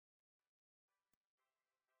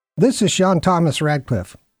This is Sean Thomas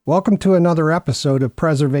Radcliffe. Welcome to another episode of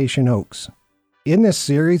Preservation Oaks. In this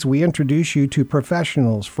series, we introduce you to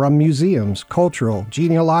professionals from museums, cultural,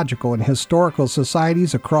 genealogical, and historical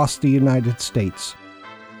societies across the United States.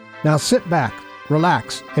 Now sit back,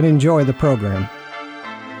 relax, and enjoy the program.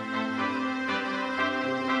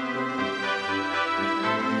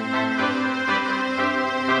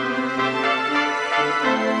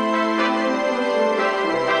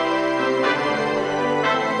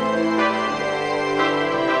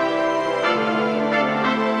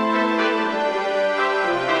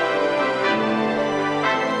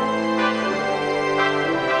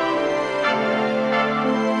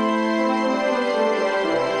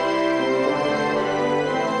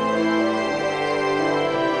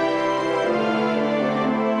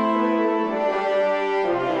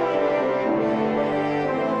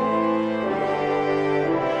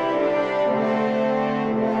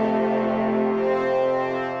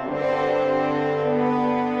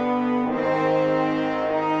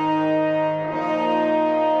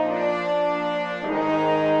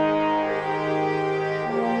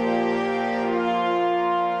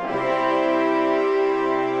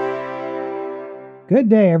 Good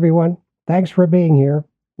day, everyone. Thanks for being here.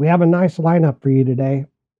 We have a nice lineup for you today.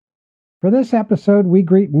 For this episode, we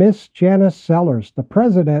greet Miss Janice Sellers, the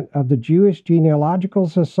president of the Jewish Genealogical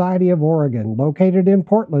Society of Oregon, located in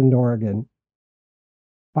Portland, Oregon.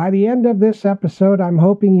 By the end of this episode, I'm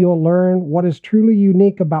hoping you'll learn what is truly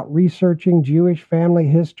unique about researching Jewish family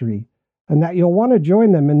history, and that you'll want to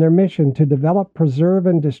join them in their mission to develop, preserve,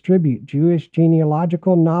 and distribute Jewish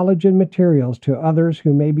genealogical knowledge and materials to others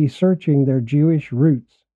who may be searching their Jewish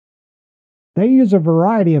roots. They use a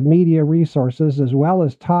variety of media resources as well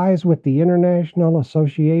as ties with the International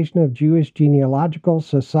Association of Jewish Genealogical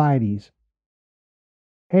Societies.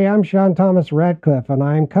 Hey, I'm Sean Thomas Radcliffe, and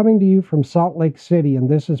I am coming to you from Salt Lake City, and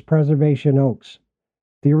this is Preservation Oaks,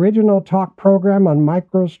 the original talk program on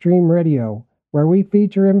MicroStream Radio, where we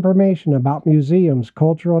feature information about museums,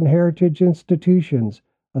 cultural and heritage institutions,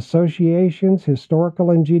 associations, historical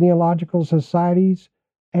and genealogical societies,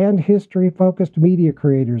 and history-focused media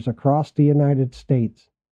creators across the United States.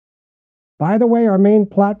 By the way, our main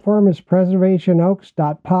platform is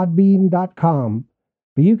preservationoaks.podbean.com,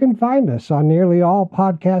 but you can find us on nearly all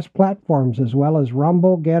podcast platforms as well as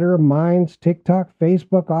Rumble, Getter, Minds, TikTok,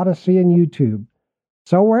 Facebook, Odyssey, and YouTube.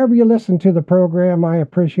 So wherever you listen to the program, I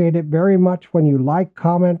appreciate it very much when you like,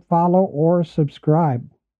 comment, follow, or subscribe.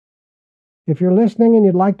 If you're listening and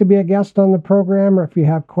you'd like to be a guest on the program, or if you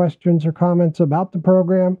have questions or comments about the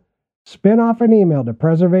program, spin off an email to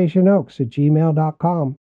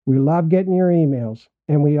preservationoaks@gmail.com. We love getting your emails,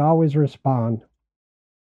 and we always respond.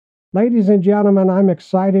 Ladies and gentlemen, I'm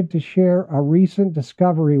excited to share a recent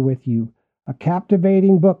discovery with you, a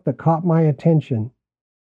captivating book that caught my attention.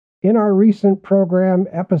 In our recent program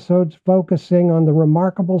episodes focusing on the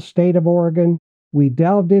remarkable state of Oregon, we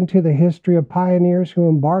delved into the history of pioneers who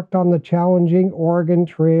embarked on the challenging Oregon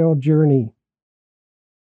Trail journey.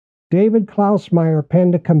 David Klausmeier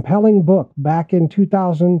penned a compelling book back in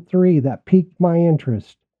 2003 that piqued my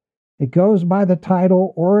interest. It goes by the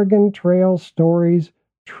title Oregon Trail Stories,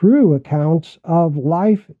 True Accounts of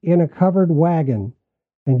Life in a Covered Wagon,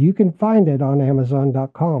 and you can find it on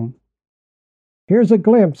Amazon.com. Here's a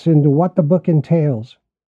glimpse into what the book entails.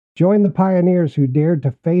 Join the pioneers who dared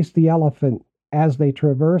to face the elephant as they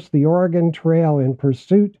traverse the Oregon Trail in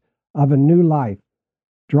pursuit of a new life,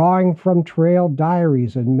 drawing from trail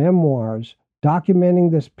diaries and memoirs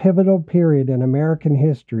documenting this pivotal period in American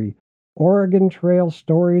history. Oregon Trail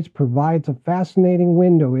Stories provides a fascinating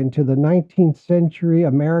window into the 19th century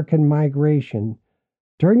American migration.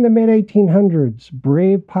 During the mid-1800s,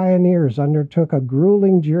 brave pioneers undertook a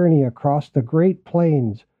grueling journey across the Great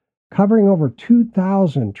Plains, covering over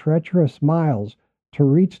 2,000 treacherous miles to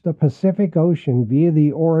reach the Pacific Ocean via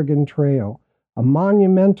the Oregon Trail, a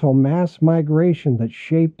monumental mass migration that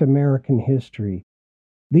shaped American history.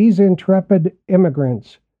 These intrepid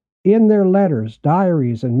immigrants, in their letters,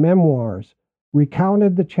 diaries, and memoirs,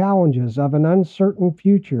 recounted the challenges of an uncertain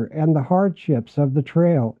future and the hardships of the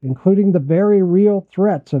trail, including the very real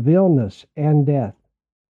threats of illness and death.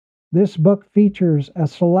 This book features a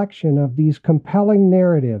selection of these compelling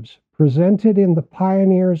narratives presented in the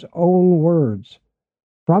pioneers' own words,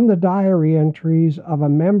 from the diary entries of a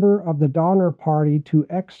member of the Donner Party to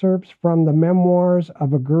excerpts from the memoirs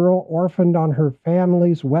of a girl orphaned on her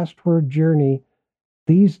family's westward journey.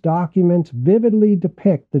 These documents vividly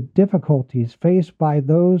depict the difficulties faced by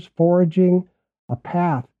those forging a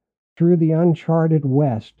path through the uncharted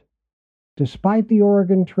West. Despite the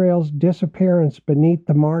Oregon Trail's disappearance beneath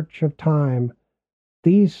the march of time,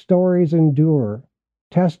 these stories endure,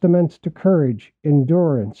 testaments to courage,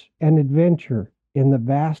 endurance, and adventure in the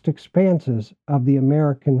vast expanses of the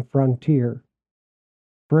American frontier.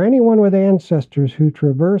 For anyone with ancestors who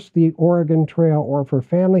traversed the Oregon Trail, or for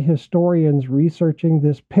family historians researching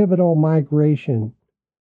this pivotal migration,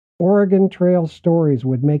 Oregon Trail stories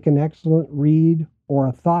would make an excellent read or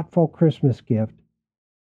a thoughtful Christmas gift.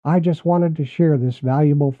 I just wanted to share this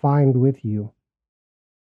valuable find with you.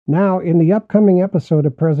 Now, in the upcoming episode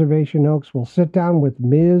of Preservation Oaks, we'll sit down with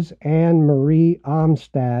Ms. Anne Marie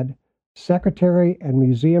Amstad, Secretary and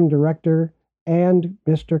Museum Director, and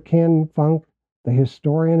Mr. Ken Funk, the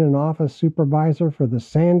historian and office supervisor for the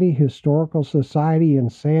Sandy Historical Society in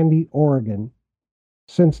Sandy, Oregon.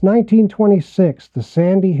 Since 1926, the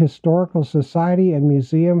Sandy Historical Society and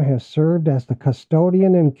Museum has served as the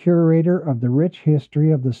custodian and curator of the rich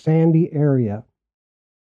history of the Sandy area.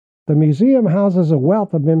 The museum houses a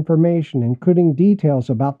wealth of information, including details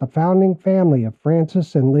about the founding family of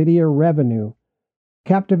Francis and Lydia Revenue,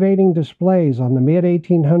 captivating displays on the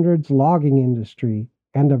mid-1800s logging industry,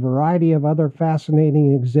 and a variety of other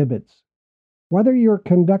fascinating exhibits. Whether you're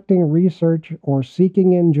conducting research or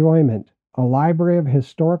seeking enjoyment, a library of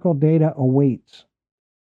historical data awaits.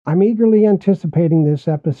 I'm eagerly anticipating this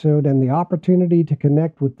episode and the opportunity to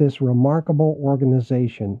connect with this remarkable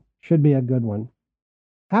organization. Should be a good one.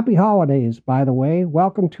 Happy holidays, by the way.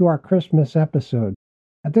 Welcome to our Christmas episode.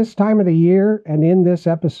 At this time of the year and in this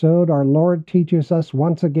episode, our Lord teaches us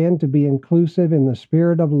once again to be inclusive in the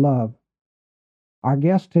spirit of love. Our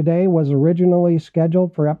guest today was originally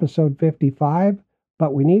scheduled for episode 55,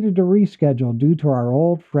 but we needed to reschedule due to our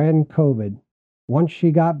old friend COVID. Once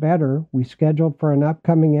she got better, we scheduled for an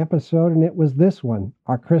upcoming episode, and it was this one,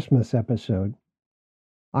 our Christmas episode.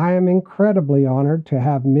 I am incredibly honored to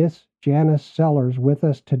have Miss Janice Sellers with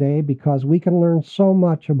us today because we can learn so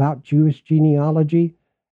much about Jewish genealogy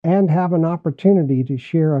and have an opportunity to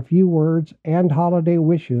share a few words and holiday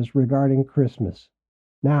wishes regarding Christmas.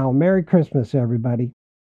 Now, Merry Christmas, everybody.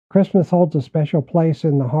 Christmas holds a special place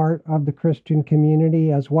in the heart of the Christian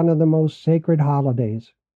community as one of the most sacred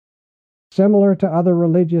holidays. Similar to other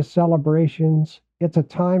religious celebrations, it's a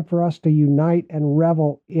time for us to unite and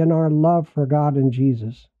revel in our love for God and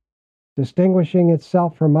Jesus. Distinguishing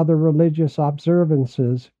itself from other religious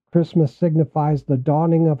observances, Christmas signifies the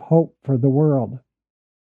dawning of hope for the world.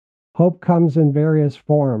 Hope comes in various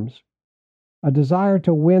forms. A desire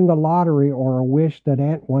to win the lottery, or a wish that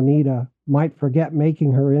Aunt Juanita might forget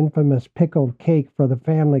making her infamous pickled cake for the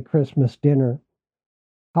family Christmas dinner.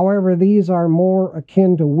 However, these are more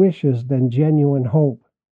akin to wishes than genuine hope.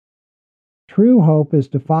 True hope is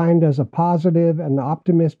defined as a positive and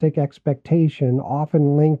optimistic expectation,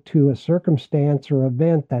 often linked to a circumstance or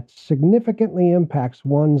event that significantly impacts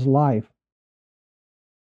one's life.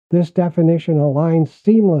 This definition aligns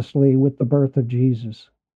seamlessly with the birth of Jesus.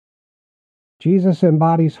 Jesus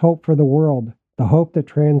embodies hope for the world, the hope that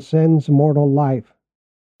transcends mortal life.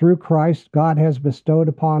 Through Christ, God has bestowed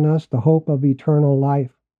upon us the hope of eternal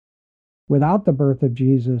life. Without the birth of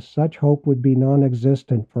Jesus, such hope would be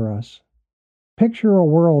non-existent for us. Picture a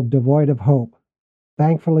world devoid of hope.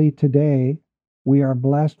 Thankfully, today, we are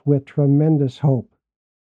blessed with tremendous hope.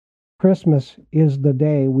 Christmas is the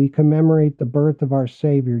day we commemorate the birth of our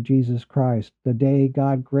Savior, Jesus Christ, the day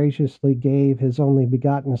God graciously gave His only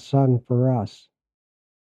begotten Son for us.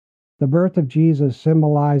 The birth of Jesus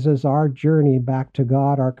symbolizes our journey back to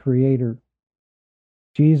God, our Creator.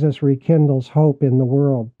 Jesus rekindles hope in the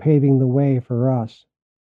world, paving the way for us.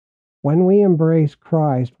 When we embrace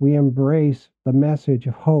Christ, we embrace the message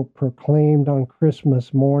of hope proclaimed on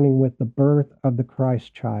Christmas morning with the birth of the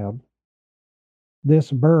Christ child.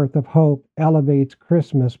 This birth of hope elevates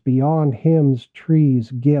Christmas beyond hymns, trees,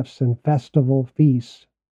 gifts, and festival feasts.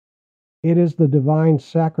 It is the divine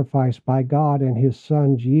sacrifice by God and His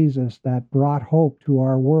Son Jesus that brought hope to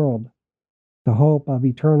our world, the hope of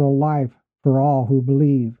eternal life for all who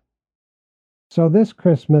believe. So this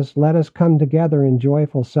Christmas, let us come together in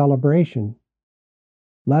joyful celebration.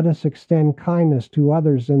 Let us extend kindness to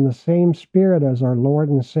others in the same spirit as our Lord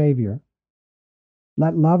and Savior.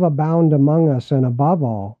 Let love abound among us, and above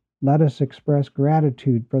all, let us express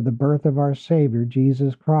gratitude for the birth of our Savior,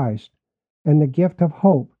 Jesus Christ, and the gift of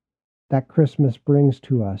hope that Christmas brings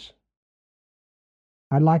to us.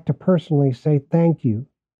 I'd like to personally say thank you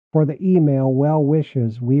for the email well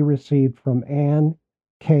wishes we received from Anne,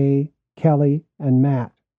 Kay, Kelly, and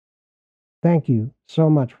Matt. Thank you so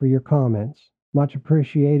much for your comments. Much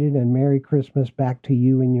appreciated, and Merry Christmas back to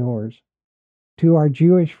you and yours. To our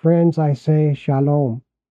Jewish friends, I say Shalom,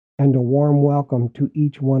 and a warm welcome to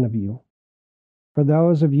each one of you. For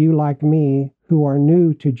those of you like me who are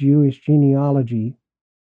new to Jewish genealogy,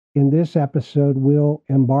 In this episode, we'll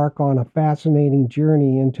embark on a fascinating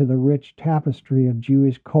journey into the rich tapestry of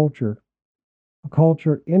Jewish culture, a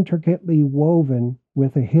culture intricately woven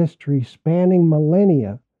with a history spanning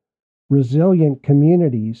millennia, resilient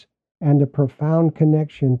communities, and a profound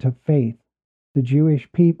connection to faith. The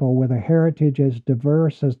Jewish people, with a heritage as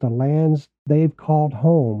diverse as the lands they've called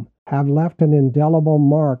home, have left an indelible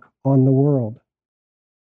mark on the world.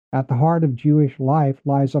 At the heart of Jewish life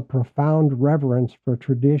lies a profound reverence for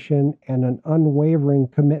tradition and an unwavering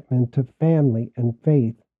commitment to family and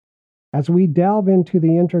faith. As we delve into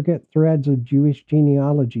the intricate threads of Jewish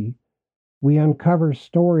genealogy, we uncover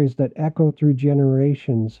stories that echo through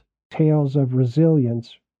generations, tales of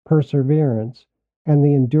resilience, perseverance, and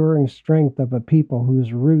the enduring strength of a people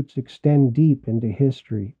whose roots extend deep into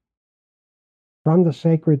history. From the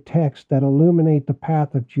sacred texts that illuminate the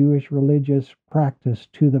path of Jewish religious practice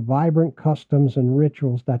to the vibrant customs and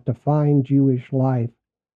rituals that define Jewish life,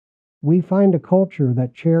 we find a culture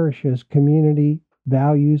that cherishes community,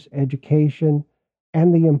 values education,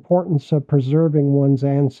 and the importance of preserving one's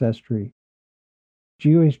ancestry.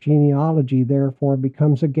 Jewish genealogy, therefore,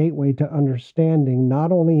 becomes a gateway to understanding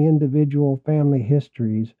not only individual family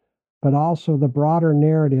histories, but also the broader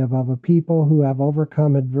narrative of a people who have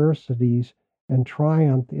overcome adversities and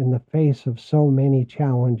triumphed in the face of so many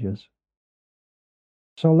challenges.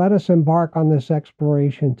 So let us embark on this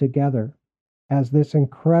exploration together as this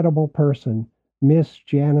incredible person, Miss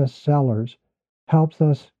Janice Sellers, helps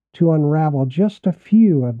us to unravel just a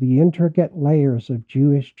few of the intricate layers of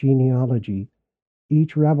Jewish genealogy,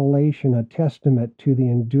 each revelation a testament to the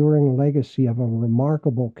enduring legacy of a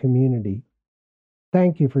remarkable community.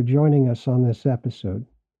 Thank you for joining us on this episode.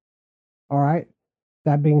 All right,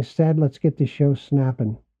 that being said, let's get the show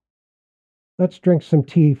snapping. Let's drink some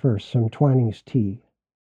tea first, some Twinings tea.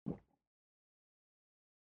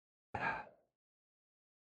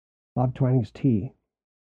 Love Twinings tea.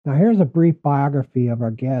 Now here's a brief biography of our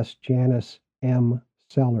guest, Janice M.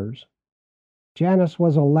 Sellers. Janice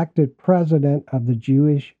was elected president of the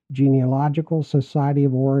Jewish Genealogical Society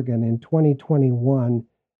of Oregon in 2021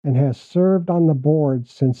 and has served on the board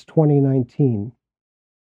since 2019.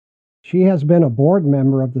 She has been a board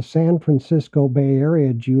member of the San Francisco Bay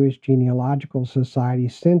Area Jewish Genealogical Society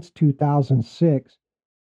since 2006,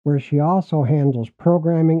 where she also handles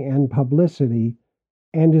programming and publicity,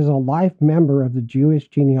 and is a life member of the Jewish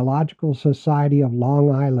Genealogical Society of Long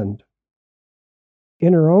Island.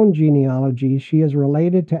 In her own genealogy, she is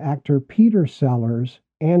related to actor Peter Sellers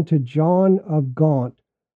and to John of Gaunt,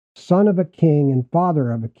 son of a king and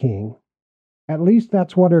father of a king. At least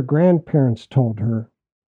that's what her grandparents told her.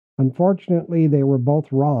 Unfortunately, they were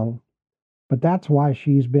both wrong, but that's why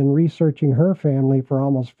she's been researching her family for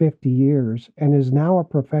almost 50 years and is now a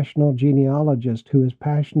professional genealogist who is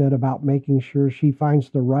passionate about making sure she finds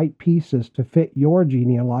the right pieces to fit your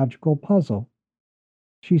genealogical puzzle.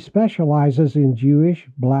 She specializes in Jewish,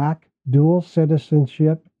 Black, dual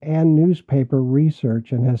citizenship, and newspaper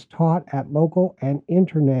research and has taught at local and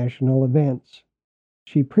international events.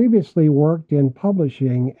 She previously worked in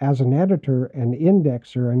publishing as an editor and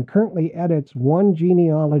indexer and currently edits one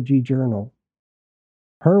genealogy journal.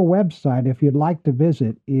 Her website, if you'd like to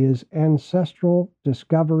visit, is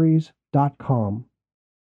ancestraldiscoveries.com.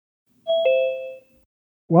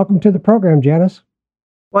 Welcome to the program, Janice.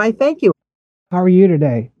 Why, thank you. How are you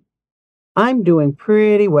today? I'm doing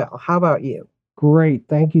pretty well. How about you? Great.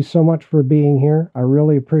 Thank you so much for being here. I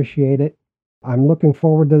really appreciate it. I'm looking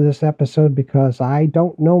forward to this episode because I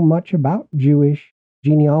don't know much about Jewish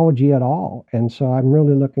genealogy at all, and so I'm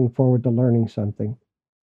really looking forward to learning something.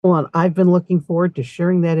 Well, I've been looking forward to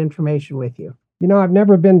sharing that information with you. You know, I've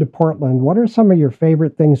never been to Portland. What are some of your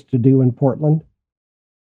favorite things to do in Portland?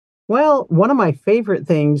 Well, one of my favorite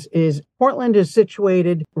things is Portland is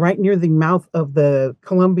situated right near the mouth of the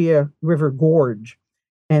Columbia River Gorge,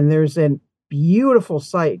 and there's a beautiful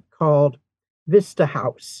site called Vista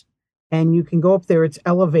House. And you can go up there, it's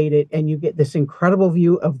elevated, and you get this incredible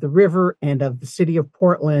view of the river and of the city of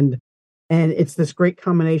Portland. And it's this great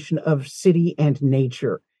combination of city and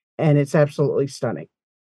nature, and it's absolutely stunning.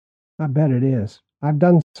 I bet it is. I've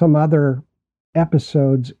done some other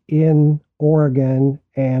episodes in Oregon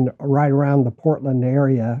and right around the Portland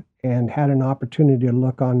area and had an opportunity to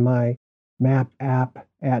look on my map app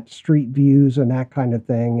at street views and that kind of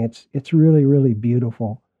thing. It's really, really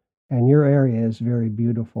beautiful. And your area is very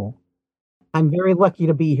beautiful. I'm very lucky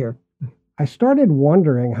to be here. I started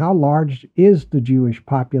wondering, how large is the Jewish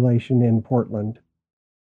population in Portland?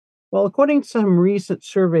 Well, according to some recent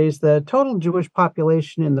surveys, the total Jewish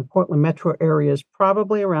population in the Portland metro area is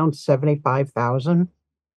probably around 75,000.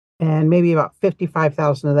 and maybe about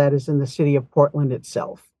 55,000 of that is in the city of Portland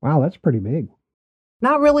itself. Wow, that's pretty big.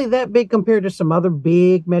 Not really that big compared to some other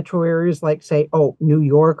big metro areas like, say, New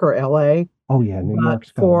York or LA. Oh yeah, New But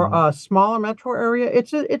York's got a for lot. a smaller metro area,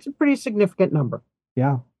 it's a pretty significant number.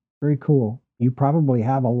 Yeah, very cool. You probably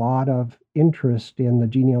have a lot of interest in the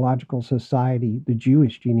Genealogical Society, the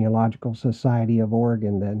Jewish Genealogical Society of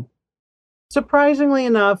Oregon, then. Surprisingly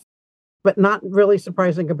enough, but not really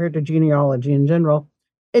surprising compared to genealogy in general,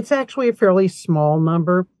 it's actually a fairly small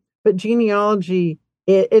number. But genealogy,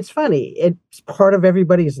 it's funny. It's part of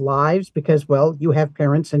everybody's lives because, well, you have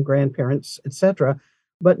parents and grandparents, etc.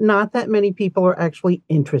 But not that many people are actually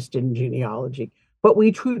interested in genealogy. But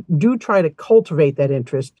we do try to cultivate that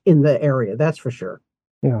interest in the area. That's for sure.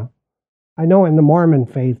 Yeah. I know in the Mormon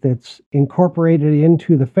faith, it's incorporated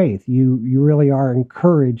into the faith. You really are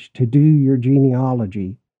encouraged to do your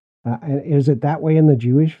genealogy. And is it that way in the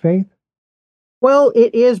Jewish faith? Well,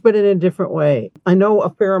 it is, but in a different way. I know a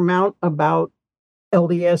fair amount about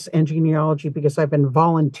LDS and genealogy because I've been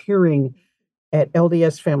volunteering at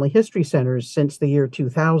LDS Family History Centers since the year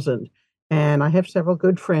 2000. And I have several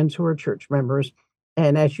good friends who are church members.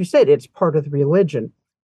 And as you said, it's part of the religion.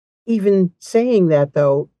 Even saying that,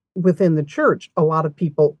 though, within the church, a lot of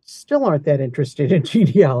people still aren't that interested in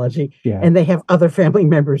genealogy, Yeah. and they have other family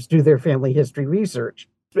members do their family history research.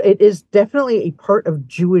 It is definitely a part of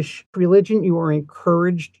Jewish religion. You are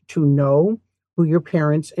encouraged to know who your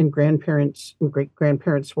parents and grandparents and great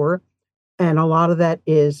grandparents were. And a lot of that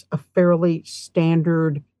is a fairly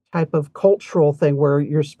standard type of cultural thing where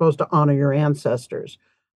you're supposed to honor your ancestors.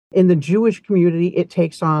 In the Jewish community, it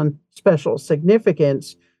takes on special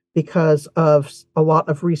significance because of a lot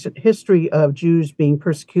of recent history of Jews being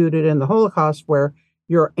persecuted in the Holocaust, where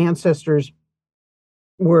your ancestors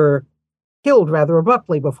were killed rather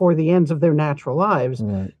abruptly before the ends of their natural lives.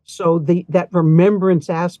 Right. So that remembrance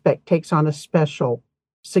aspect takes on a special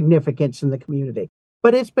significance in the community.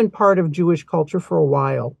 But it's been part of Jewish culture for a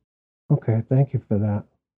while. Okay, thank you for that.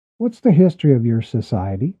 What's the history of your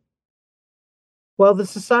society? Well, the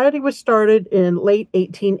society was started in late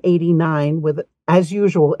 1889 with, as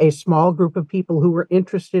usual, a small group of people who were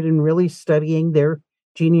interested in really studying their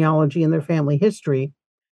genealogy and their family history.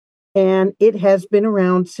 And it has been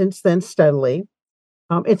around since then steadily.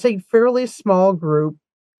 It's a fairly small group.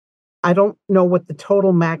 I don't know what the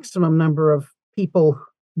total maximum number of people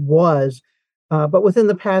was, but within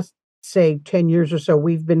the past, say, 10 years or so,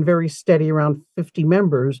 we've been very steady around 50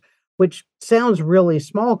 members, which sounds really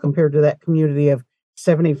small compared to that community of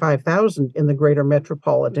 75,000 in the greater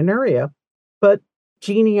metropolitan area. But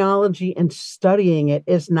genealogy and studying it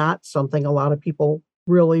is not something a lot of people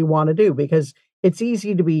really want to do because it's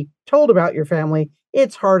easy to be told about your family.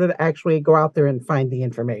 It's harder to actually go out there and find the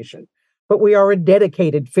information. But we are a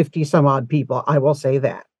dedicated 50 some odd people, I will say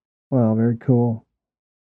that. Well, very cool.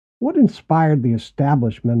 What inspired the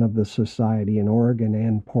establishment of the society in Oregon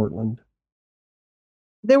and Portland?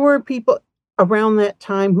 There were people around that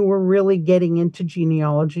time who were really getting into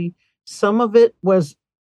genealogy. Some of it was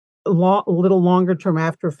a little longer term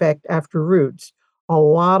after effect after Roots. A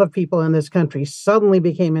lot of people in this country suddenly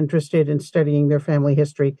became interested in studying their family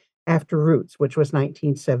history after Roots, which was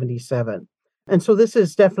 1977. And so this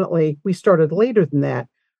is definitely, we started later than that,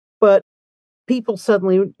 but people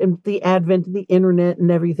suddenly, in the advent of the internet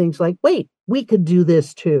and everything's like, wait, we could do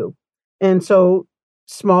this too. And so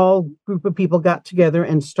small group of people got together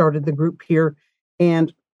and started the group here.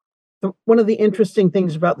 And one of the interesting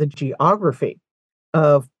things about the geography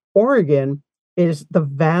of Oregon is the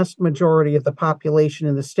vast majority of the population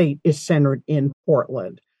in the state is centered in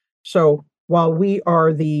Portland. So while we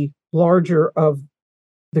are the larger of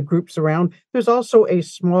the groups around, there's also a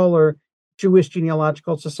smaller Jewish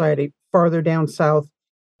genealogical society farther down south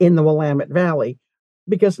in the Willamette Valley,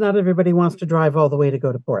 because not everybody wants to drive all the way to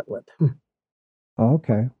go to Portland.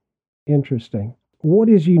 Okay, interesting. What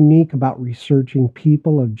is unique about researching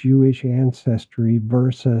people of Jewish ancestry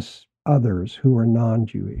versus others who are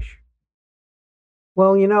non-Jewish?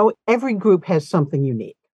 Well, every group has something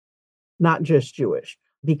unique, not just Jewish.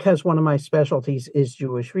 Because one of my specialties is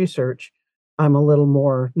Jewish research, I'm a little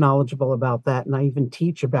more knowledgeable about that. And I even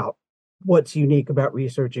teach about what's unique about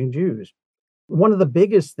researching Jews. One of the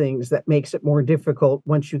biggest things that makes it more difficult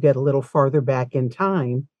once you get a little farther back in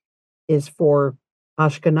time is for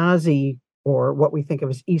Ashkenazi, or what we think of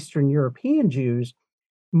as Eastern European Jews.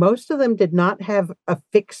 Most of them did not have a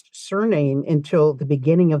fixed surname until the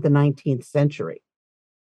beginning of the 19th century,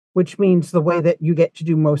 which means the way that you get to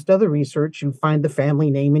do most other research, you find the family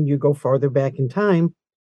name and you go farther back in time.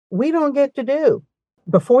 We don't get to do.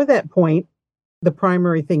 Before that point, the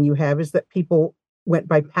primary thing you have is that people went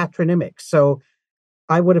by patronymics. So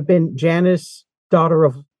I would have been Janice, daughter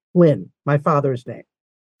of Lynn, my father's name.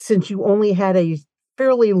 Since you only had a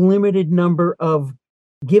fairly limited number of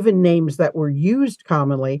given names that were used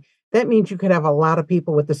commonly, that means you could have a lot of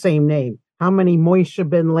people with the same name. How many Moishe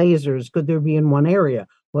ben Lasers could there be in one area?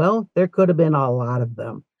 Well, there could have been a lot of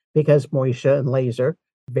them because Moishe and Laser,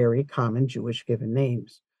 very common Jewish given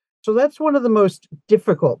names. So that's one of the most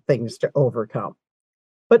difficult things to overcome.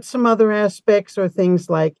 But some other aspects are things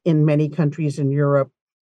like in many countries in Europe,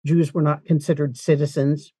 Jews were not considered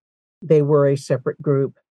citizens. They were a separate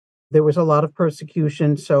group. There was a lot of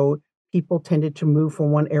persecution, so people tended to move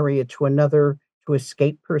from one area to another to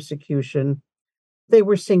escape persecution. They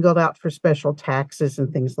were singled out for special taxes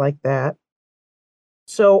and things like that.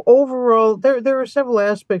 So overall, there are several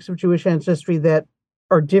aspects of Jewish ancestry that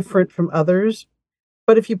are different from others.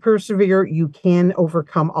 But if you persevere, you can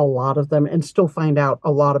overcome a lot of them and still find out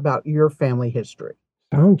a lot about your family history.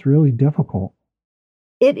 Sounds really difficult.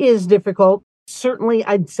 It is difficult. Certainly,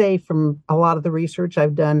 I'd say from a lot of the research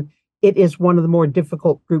I've done, it is one of the more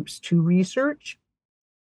difficult groups to research.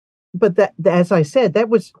 But that, as I said,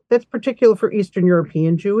 that's particular for Eastern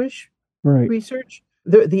European Jewish research.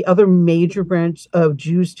 The other major branch of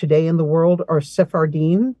Jews today in the world are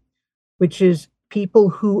Sephardim, which is people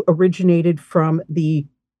who originated from the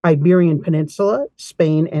Iberian Peninsula,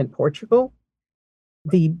 Spain and Portugal.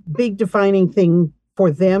 The big defining thing for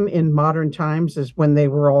them in modern times is when they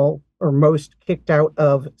were all or most kicked out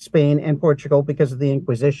of Spain and Portugal because of the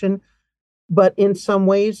Inquisition. But in some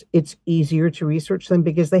ways, it's easier to research them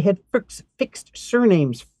because they had fixed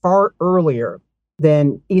surnames far earlier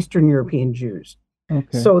than Eastern European Jews.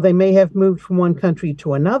 Okay. So they may have moved from one country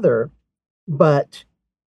to another, but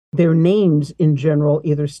their names in general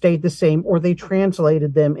either stayed the same or they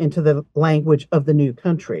translated them into the language of the new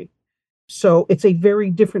country. So it's a very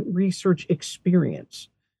different research experience.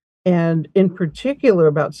 And in particular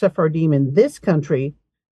about Sephardim in this country,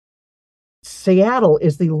 Seattle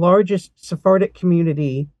is the largest Sephardic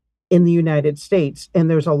community in the United States, and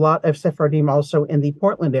there's a lot of Sephardim also in the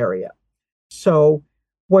Portland area. So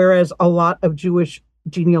whereas a lot of Jewish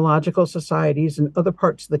genealogical societies in other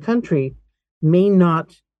parts of the country may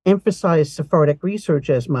not emphasize Sephardic research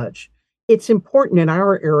as much, it's important in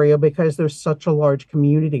our area because there's such a large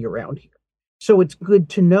community around here. So it's good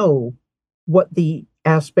to know what the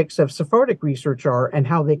aspects of Sephardic research are and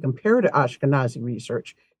how they compare to Ashkenazi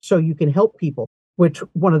research so you can help people, which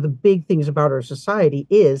one of the big things about our society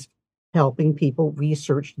is helping people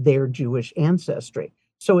research their Jewish ancestry.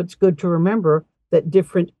 So it's good to remember that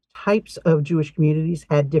different types of Jewish communities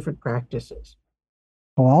had different practices.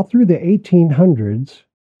 Well, all through the 1800s,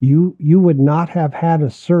 you would not have had a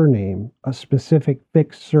surname, a specific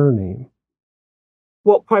fixed surname.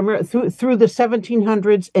 Well, primarily through the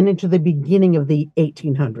 1700s and into the beginning of the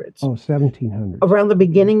 1800s. Oh, 1700s. Around the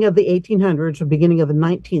beginning of the 1800s or beginning of the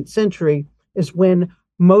 19th century is when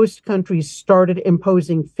most countries started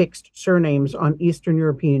imposing fixed surnames on Eastern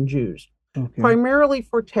European Jews, primarily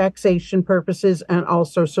for taxation purposes and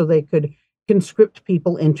also so they could conscript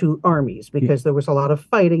people into armies because there was a lot of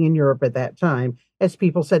fighting in Europe at that time as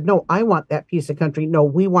people said, no, I want that piece of country. No,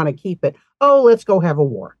 we want to keep it. Oh, let's go have a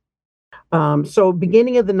war. So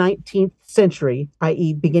beginning of the 19th century,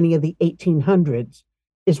 i.e. beginning of the 1800s,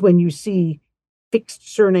 is when you see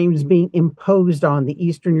fixed surnames being imposed on the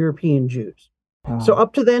Eastern European Jews. So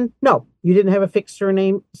up to then, no, you didn't have a fixed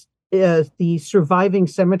surname. The surviving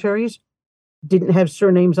cemeteries didn't have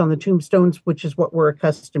surnames on the tombstones, which is what we're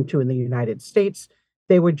accustomed to in the United States.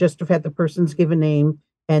 They would just have had the person's given name,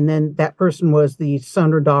 and then that person was the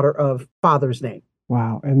son or daughter of father's name.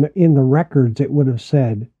 Wow. And in the records, it would have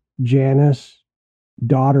said Janice,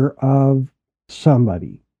 daughter of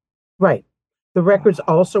somebody. Right. The records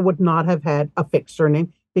also would not have had a fixed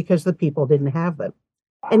surname because the people didn't have them.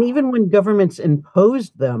 And even when governments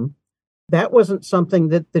imposed them, that wasn't something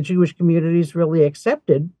that the Jewish communities really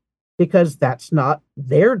accepted because that's not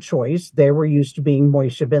their choice. They were used to being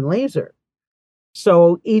Moishe ben Laser.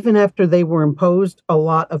 So even after they were imposed, a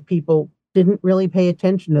lot of people didn't really pay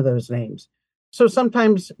attention to those names. So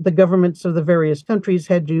sometimes the governments of the various countries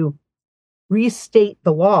had to restate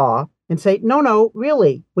the law and say, no,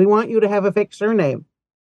 really, we want you to have a fixed surname.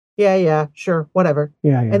 Yeah, sure, whatever.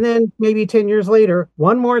 Yeah. And then maybe 10 years later,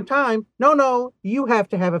 one more time, no, you have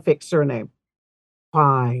to have a fixed surname.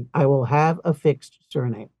 Fine, I will have a fixed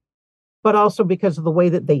surname. But also because of the way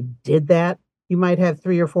that they did that, you might have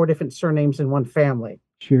 3 or 4 different surnames in one family.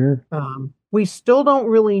 Sure. We still don't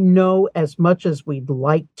really know as much as we'd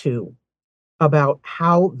like to about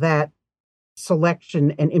how that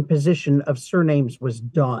selection and imposition of surnames was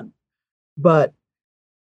done. But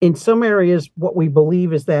in some areas, what we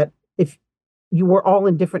believe is that if you were all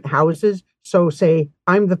in different houses. So say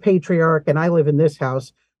I'm the patriarch and I live in this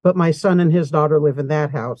house, but my son and his daughter live in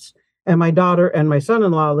that house. And my daughter and my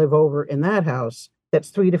son-in-law live over in that house. That's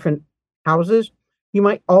 3 different houses. You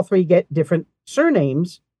might all 3 get different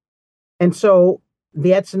surnames. And so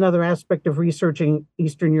that's another aspect of researching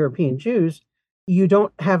Eastern European Jews. You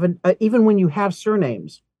don't have even when you have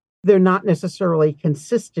surnames, they're not necessarily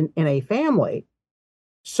consistent in a family.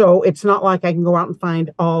 So it's not like I can go out and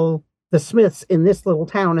find all the Smiths in this little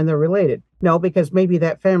town and they're related. No, because maybe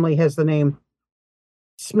that family has the name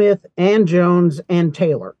Smith and Jones and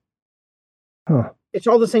Taylor. Huh. It's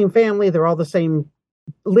all the same family. They're all the same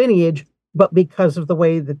lineage, but because of the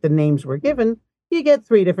way that the names were given, you get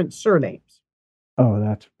 3 different surnames. Oh,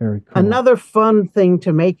 that's very cool. Another fun thing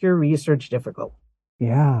to make your research difficult.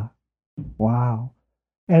 Yeah. Wow.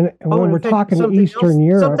 And when we're talking Eastern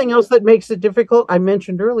Europe. Something else that makes it difficult, I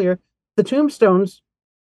mentioned earlier, the tombstones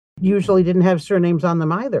usually didn't have surnames on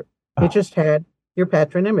them either. It just had your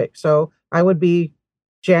patronymic. So I would be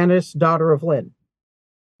Janice, daughter of Lynn,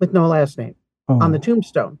 with no last name on the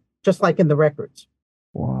tombstone, just like in the records.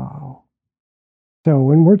 Wow. So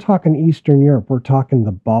when we're talking Eastern Europe, we're talking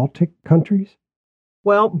the Baltic countries?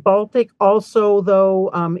 Well, Baltic also,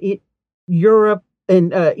 though, Europe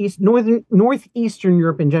and northeastern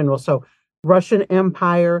Europe in general. So Russian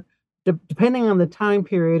Empire, depending on the time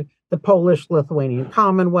period, the Polish-Lithuanian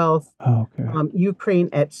Commonwealth. Oh, okay. Ukraine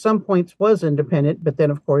at some points was independent, but then,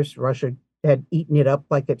 of course, Russia had eaten it up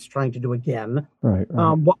like it's trying to do again. Right.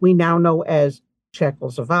 What we now know as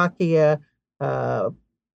Czechoslovakia.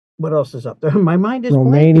 What else is up there? My mind is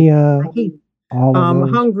Romania,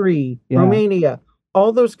 Hungary, Romania,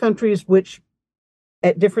 all those countries which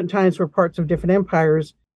at different times were parts of different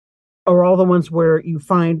empires are all the ones where you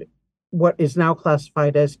find what is now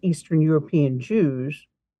classified as Eastern European Jews.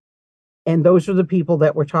 And those are the people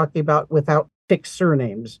that we're talking about without fixed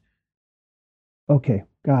surnames. Okay,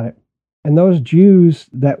 got it. And those Jews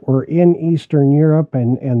that were in Eastern Europe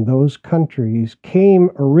and those countries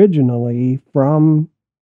came originally from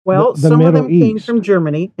the some of them Middle came East. from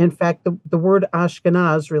Germany. In fact, the word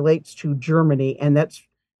Ashkenaz relates to Germany, and that's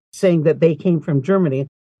saying that they came from Germany.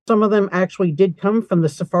 Some of them actually did come from the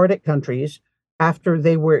Sephardic countries after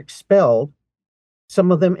they were expelled.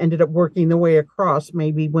 Some of them ended up working their way across,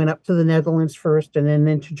 maybe went up to the Netherlands first and then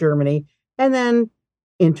into Germany and then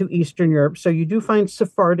into Eastern Europe. So you do find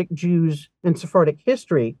Sephardic Jews and Sephardic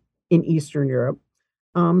history in Eastern Europe.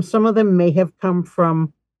 Some of them may have come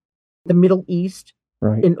from the Middle East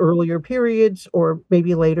in earlier periods or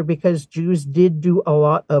maybe later, because Jews did do a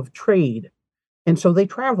lot of trade. And so they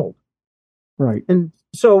traveled. Right. And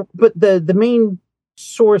so, but the main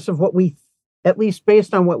source of what we, at least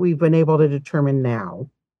based on what we've been able to determine now,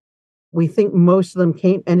 we think most of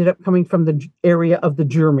them ended up coming from the area of the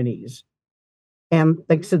Germanies. And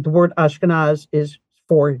like I said, the word Ashkenaz is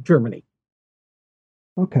for Germany.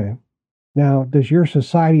 Okay. Now, does your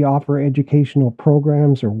society offer educational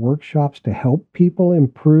programs or workshops to help people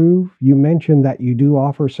improve? You mentioned that you do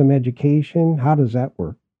offer some education. How does that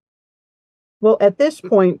work? Well, at this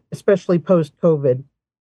point, especially post-COVID,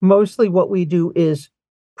 mostly what we do is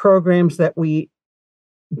programs that we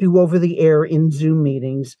do over the air in Zoom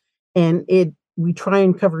meetings, and we try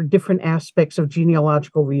and cover different aspects of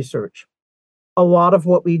genealogical research. A lot of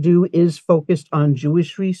what we do is focused on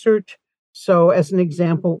Jewish research. So as an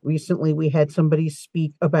example, recently we had somebody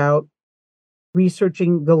speak about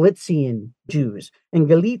researching Galician Jews. And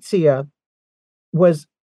Galicia was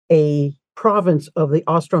a province of the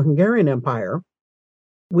Austro-Hungarian Empire,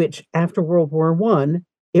 which after World War I,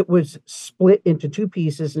 it was split into 2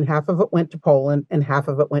 pieces, and half of it went to Poland and half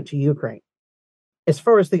of it went to Ukraine. As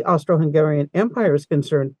far as the Austro-Hungarian Empire is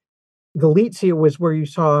concerned, Galicia was where you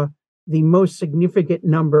saw the most significant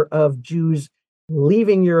number of Jews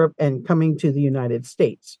leaving Europe and coming to the United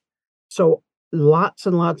States. So lots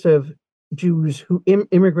and lots of Jews who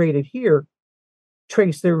immigrated here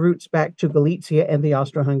trace their roots back to Galicia and the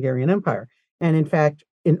Austro-Hungarian Empire. And in fact,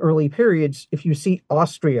 in early periods, if you see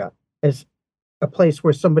Austria as a place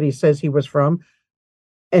where somebody says he was from,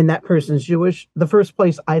 and that person's Jewish, the first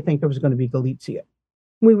place I think of is going to be Galicia.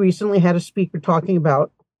 We recently had a speaker talking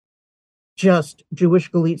about just Jewish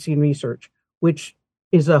Galician research, which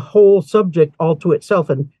is a whole subject all to itself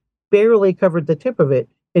and barely covered the tip of it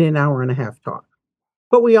in an hour-and-a-half talk.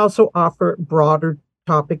 But we also offer broader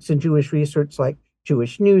topics in Jewish research like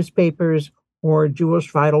Jewish newspapers or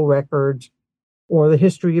Jewish vital records or the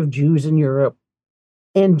history of Jews in Europe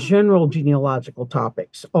and general genealogical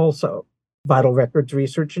topics also. Vital records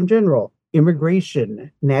research in general,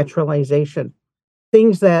 immigration, naturalization,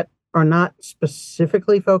 things that are not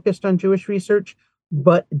specifically focused on Jewish research,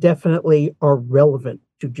 but definitely are relevant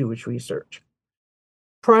to Jewish research.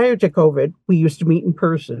 Prior to COVID, we used to meet in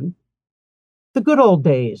person. The good old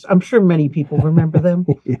days. I'm sure many people remember them.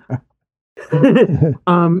 Yeah.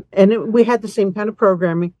 We had the same kind of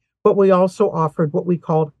programming, but we also offered what we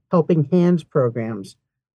called helping hands programs,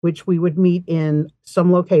 which we would meet in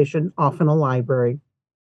some location, often a library,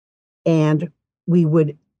 and we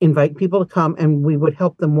would invite people to come and we would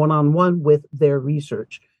help them one-on-one with their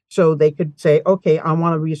research. So they could say, okay, I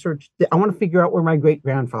want to figure out where my great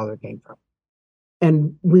grandfather came from.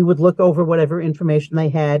 And we would look over whatever information they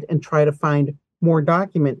had and try to find more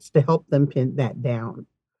documents to help them pin that down.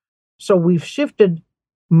 So we've shifted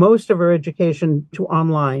most of our education to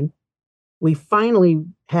online. We finally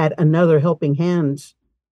had another helping hands.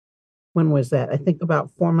 When was that? I think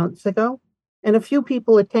about 4 months ago. And a few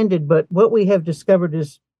people attended, but what we have discovered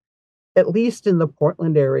is, at least in the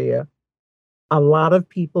Portland area, a lot of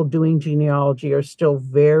people doing genealogy are still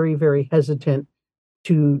very, very hesitant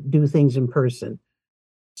to do things in person.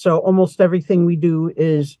 So almost everything we do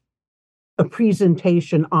is a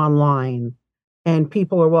presentation online, and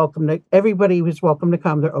everybody was welcome to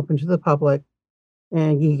come. They're open to the public,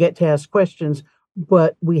 and you get to ask questions,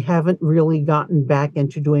 but we haven't really gotten back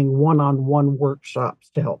into doing one-on-one workshops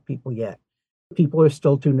to help people yet. People are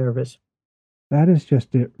still too nervous. That is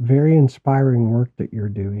just a very inspiring work that you're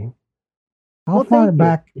doing. How Well, far thank you.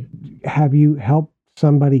 back have you helped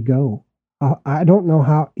somebody go? I don't know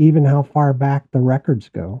how far back the records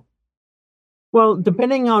go. Well,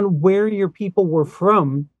 depending on where your people were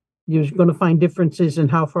from, you're going to find differences in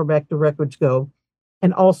how far back the records go,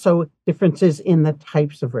 and also differences in the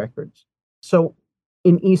types of records. So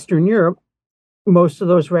in Eastern Europe, most of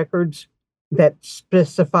those records that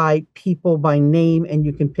specify people by name and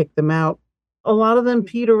you can pick them out, a lot of them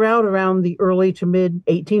peter out around the early to mid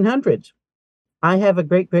 1800s. I have a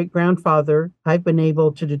great-great-grandfather I've been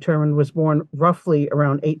able to determine was born roughly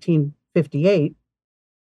around 1858.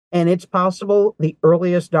 And it's possible the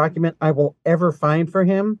earliest document I will ever find for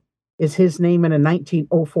him is his name in a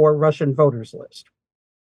 1904 Russian voters list.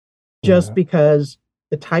 Just Yeah. because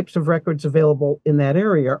the types of records available in that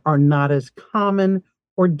area are not as common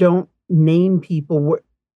or don't name people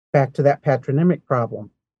back to that patronymic problem.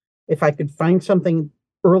 If I could find something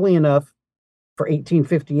early enough for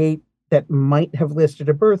 1858 that might have listed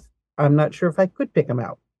a birth, I'm not sure if I could pick them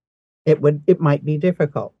out. It might be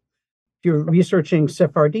difficult. If you're researching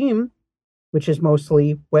Sephardim, which is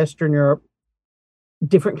mostly Western Europe,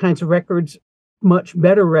 different kinds of records, much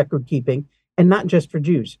better record keeping, and not just for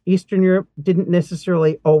Jews. Eastern Europe didn't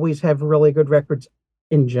necessarily always have really good records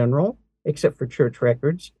in general, except for church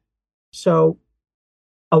records. So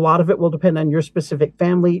a lot of it will depend on your specific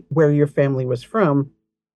family, where your family was from.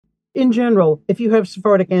 In general, if you have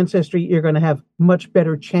Sephardic ancestry, you're going to have much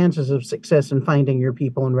better chances of success in finding your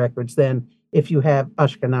people in records than if you have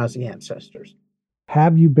Ashkenazi ancestors.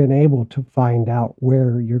 Have you been able to find out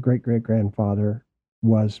where your great-great-grandfather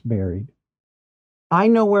was buried? I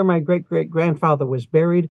know where my great-great-grandfather was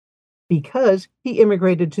buried because he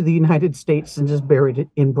immigrated to the United States and is buried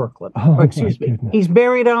in Brooklyn. Oh, Or, excuse my me, goodness. he's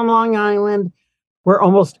buried on Long Island, where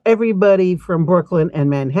almost everybody from Brooklyn and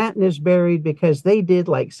Manhattan is buried, because they did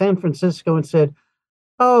like San Francisco and said,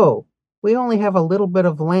 oh, we only have a little bit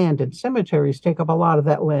of land and cemeteries take up a lot of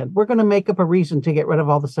that land. We're going to make up a reason to get rid of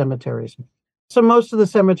all the cemeteries. So most of the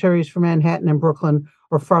cemeteries for Manhattan and Brooklyn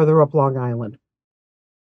are farther up Long Island.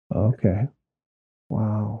 Okay.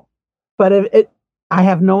 Wow. But I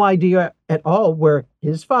have no idea at all where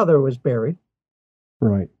his father was buried.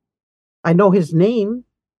 Right. I know his name,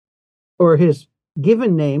 or his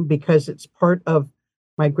given name, because it's part of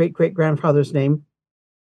my great-great-grandfather's name.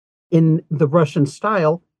 In the Russian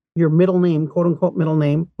style, your middle name, quote unquote middle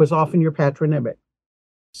name, was often your patronymic.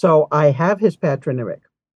 So I have his patronymic.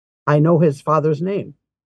 I know his father's name,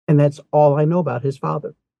 and that's all I know about his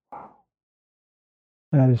father.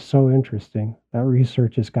 That is so interesting. That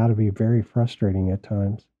research has got to be very frustrating at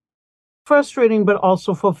times. Frustrating, but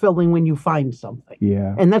also fulfilling when you find something.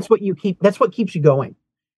 Yeah. And that's what keeps you going.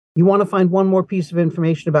 You want to find one more piece of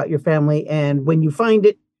information about your family, and when you find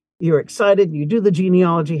it, you're excited, you do the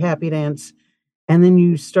genealogy happy dance, and then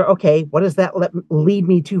you start, okay, what does that lead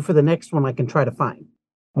me to for the next one I can try to find?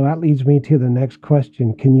 Well, that leads me to the next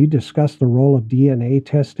question. Can you discuss the role of DNA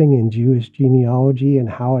testing in Jewish genealogy and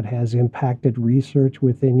how it has impacted research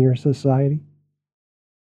within your society?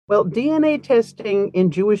 Well, DNA testing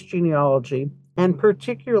in Jewish genealogy, and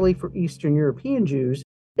particularly for Eastern European Jews,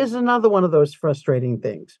 is another one of those frustrating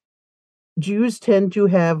things. Jews tend to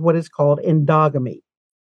have what is called endogamy,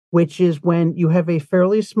 which is when you have a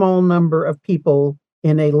fairly small number of people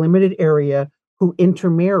in a limited area who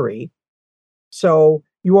intermarry, So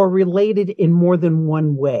you are related in more than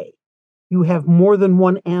one way. You have more than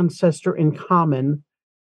one ancestor in common,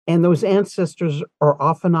 and those ancestors are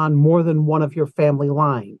often on more than one of your family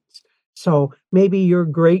lines. So maybe your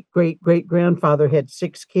great great great grandfather had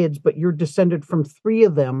 6 kids, but you're descended from 3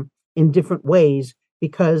 of them in different ways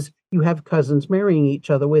because you have cousins marrying each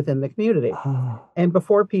other within the community. Oh, And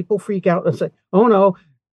before people freak out and say, oh no,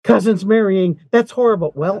 cousins marrying, that's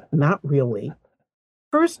horrible. Well, not really.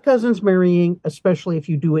 First cousins marrying, especially if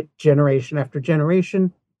you do it generation after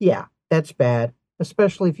generation, yeah, that's bad,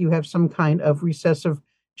 especially if you have some kind of recessive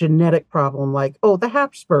genetic problem like, oh, the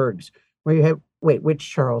Habsburgs, where you have, wait, which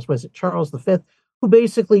Charles? Was it Charles V, who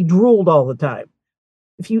basically drooled all the time?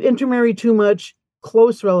 If you intermarry too much,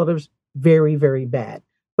 close relatives, very, very bad.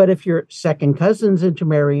 But if your second cousins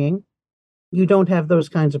intermarrying, you don't have those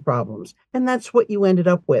kinds of problems. And that's what you ended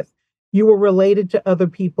up with. You were related to other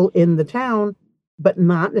people in the town, but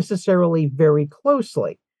not necessarily very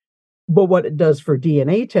closely. But what it does for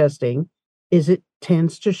DNA testing is it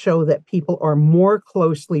tends to show that people are more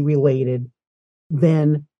closely related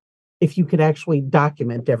than if you could actually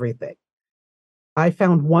document everything. I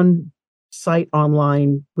found one site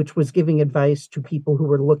online which was giving advice to people who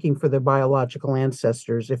were looking for their biological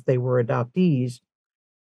ancestors if they were adoptees,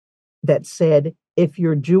 that said, if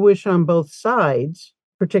you're Jewish on both sides,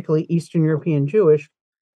 particularly Eastern European Jewish,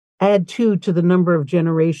 add 2 to the number of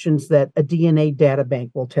generations that a DNA data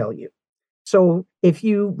bank will tell you. So if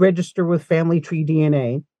you register with Family Tree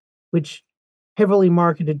DNA, which heavily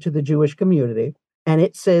marketed to the Jewish community, and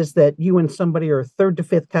it says that you and somebody are 3rd to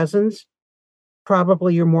 5th cousins,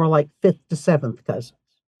 probably you're more like 5th to 7th cousins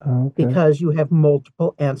okay. because you have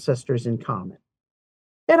multiple ancestors in common.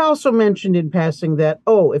 It also mentioned in passing that,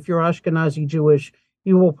 oh, if you're Ashkenazi Jewish,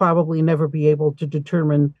 you will probably never be able to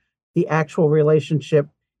determine the actual relationship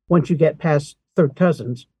once you get past 3rd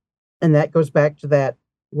cousins. And that goes back to that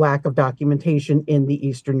lack of documentation in the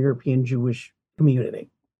Eastern European Jewish community.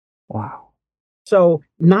 Wow. So,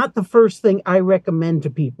 not the first thing I recommend to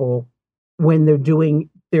people when they're doing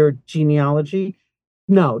their genealogy.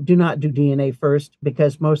 No, do not do DNA first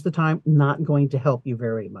because most of the time, not going to help you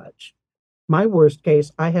very much. My worst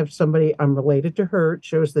case, I have somebody, I'm related to her, it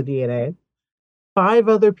shows the DNA, 5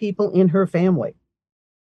 other people in her family,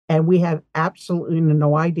 and we have absolutely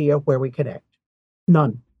no idea where we connect.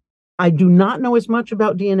 None. I do not know as much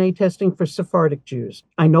about DNA testing for Sephardic Jews.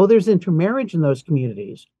 I know there's intermarriage in those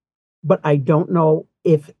communities, but I don't know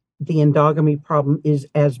if the endogamy problem is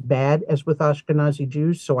as bad as with Ashkenazi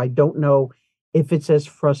Jews, so I don't know if it's as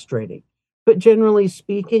frustrating. But generally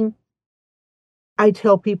speaking, I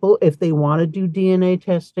tell people if they want to do DNA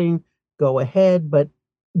testing, go ahead, but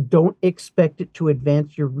don't expect it to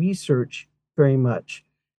advance your research very much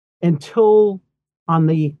until on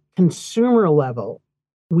the consumer level,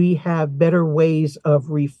 we have better ways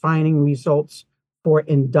of refining results for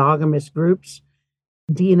endogamous groups.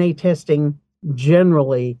 DNA testing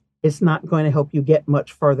generally is not going to help you get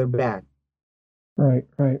much farther back. Right,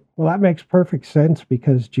 right. Well, that makes perfect sense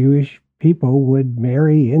because Jewish people would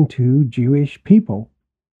marry into Jewish people,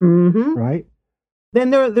 Mm-hmm. right?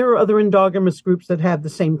 Then there are other endogamous groups that have the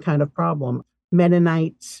same kind of problem.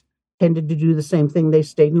 Mennonites tended to do the same thing. They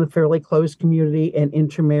stayed in a fairly close community and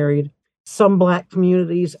intermarried. Some Black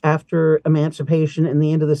communities, after emancipation and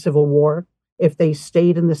the end of the Civil War, if they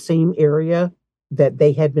stayed in the same area that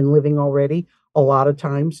they had been living already, a lot of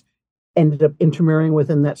times ended up intermarrying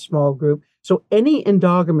within that small group. So any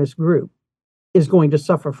endogamous group is going to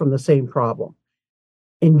suffer from the same problem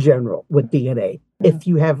in general with DNA. Yeah. If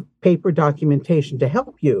you have paper documentation to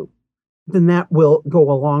help you, then that will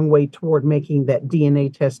go a long way toward making that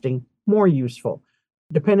DNA testing more useful.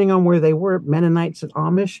 Depending on where they were, Mennonites and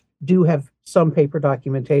Amish do have some paper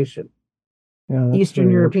documentation. Yeah, that's Eastern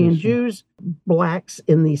very European interesting. Jews, Blacks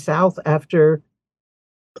in the South after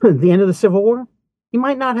the end of the Civil War, you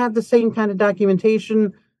might not have the same kind of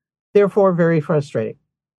documentation, therefore very frustrating.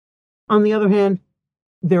 On the other hand,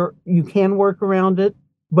 you can work around it,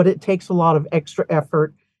 but it takes a lot of extra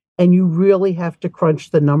effort, and you really have to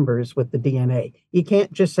crunch the numbers with the DNA. You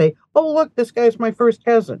can't just say, oh, look, this guy's my first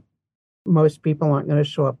cousin. Most people aren't going to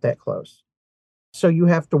show up that close. So you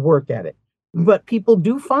have to work at it. But people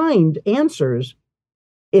do find answers.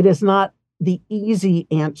 It is not the easy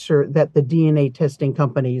answer that the DNA testing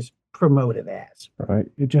companies promote it as. Right.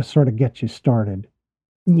 It just sort of gets you started.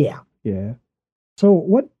 Yeah. Yeah. So,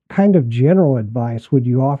 what kind of general advice would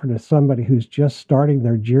you offer to somebody who's just starting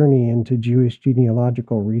their journey into Jewish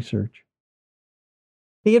genealogical research?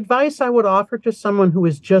 The advice I would offer to someone who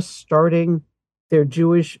is just starting their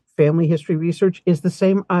Jewish family history research is the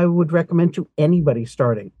same I would recommend to anybody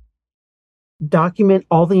starting. Document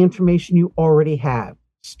all the information you already have.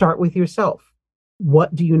 Start with yourself.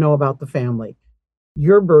 What do you know about the family?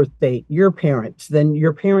 Your birth date, your parents, then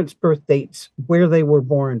your parents' birth dates, where they were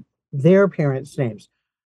born, their parents' names.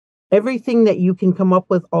 Everything that you can come up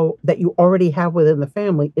with, all that you already have within the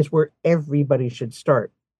family, is where everybody should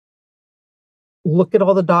start. Look at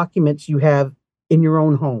all the documents you have in your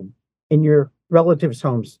own home, in your relatives'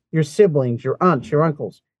 homes, your siblings, your aunts, your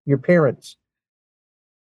uncles, your parents.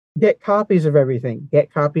 Get copies of everything,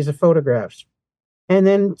 get copies of photographs, and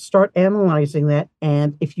then start analyzing that.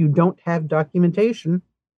 And if you don't have documentation,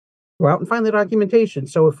 go out and find the documentation.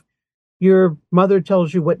 So if your mother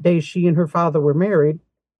tells you what day she and her father were married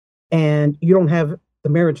and you don't have the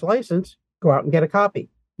marriage license, go out and get a copy.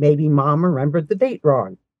 Maybe mom remembered the date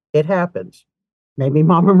wrong. It happens. Maybe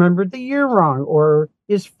mom remembered the year wrong or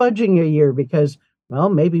is fudging a year because, well,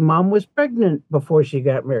 maybe mom was pregnant before she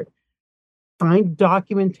got married. Find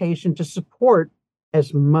documentation to support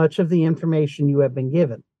as much of the information you have been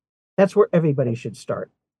given. That's where everybody should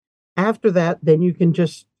start. After that, then you can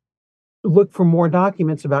just look for more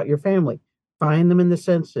documents about your family. Find them in the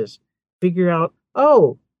census. Figure out,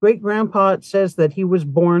 oh, great-grandpa says that he was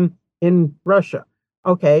born in Russia.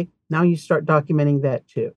 Okay, now you start documenting that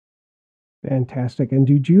too. Fantastic. And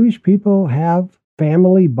do Jewish people have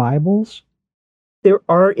family Bibles? There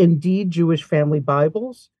are indeed Jewish family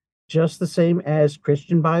Bibles, just the same as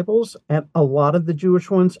Christian Bibles. And a lot of the Jewish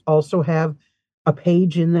ones also have a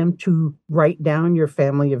page in them to write down your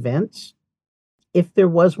family events. If there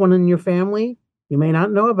was one in your family, you may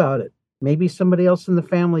not know about it. Maybe somebody else in the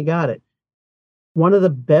family got it. One of the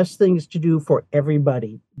best things to do for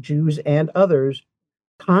everybody, Jews and others,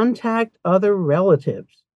 contact other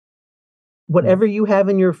relatives. Whatever you have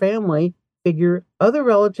in your family, figure other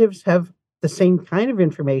relatives have the same kind of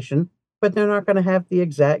information, but they're not going to have the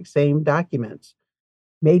exact same documents.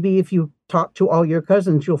 Maybe if you talk to all your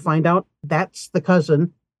cousins, you'll find out that's the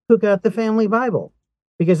cousin who got the family Bible.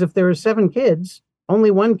 Because if there are 7 kids,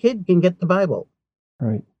 only one kid can get the Bible.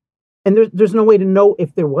 Right. And there's no way to know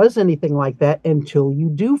if there was anything like that until you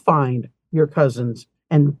do find your cousins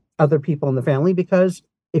and other people in the family, because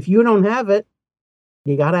if you don't have it,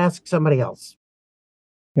 you got to ask somebody else.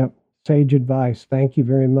 Yep. Sage advice. Thank you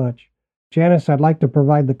very much. Janice, I'd like to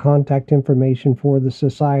provide the contact information for the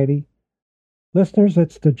society. Listeners,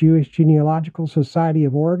 it's the Jewish Genealogical Society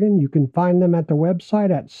of Oregon. You can find them at the website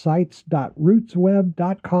at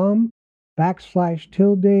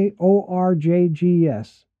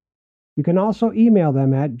sites.rootsweb.com/ORJGS. You can also email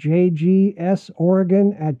them at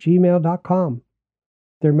jgsoregon@gmail.com.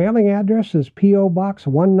 Their mailing address is P.O. Box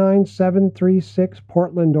 19736,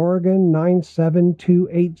 Portland, Oregon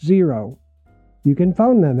 97280. You can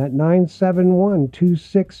phone them at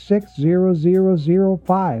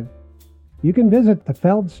 971-266-0005. You can visit the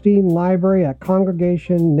Feldstein Library at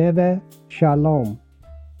Congregation Neve Shalom.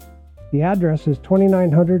 The address is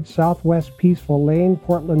 2900 Southwest Peaceful Lane,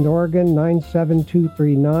 Portland, Oregon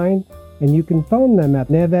 97239, and you can phone them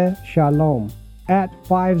at Neve Shalom at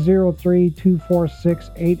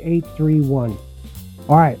 503-246-8831.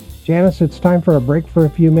 All right, Janice, it's time for a break for a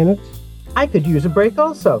few minutes. I could use a break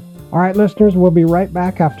also. All right, listeners, we'll be right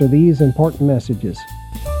back after these important messages.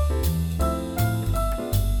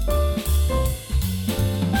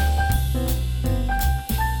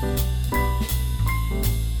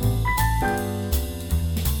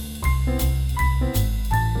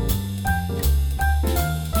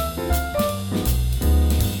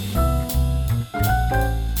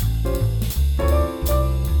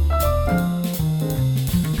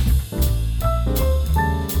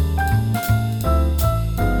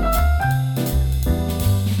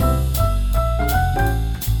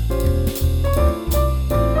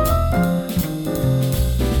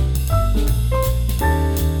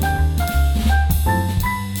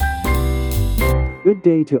 Good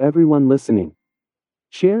day to everyone listening.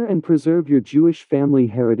 Share and preserve your Jewish family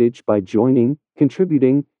heritage by joining,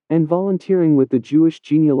 contributing, and volunteering with the Jewish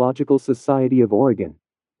Genealogical Society of Oregon.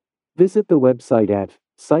 Visit the website at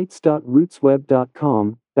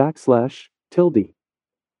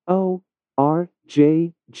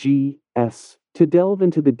sites.rootsweb.com/ORJGS to delve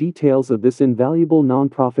into the details of this invaluable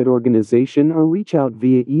nonprofit organization, or reach out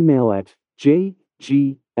via email at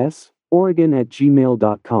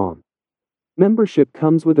jgsoregon@gmail.com. Membership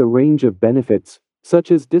comes with a range of benefits,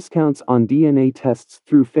 such as discounts on DNA tests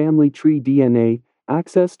through Family Tree DNA,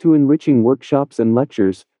 access to enriching workshops and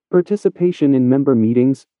lectures, participation in member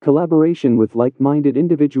meetings, collaboration with like-minded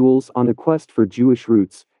individuals on a quest for Jewish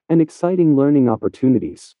roots, and exciting learning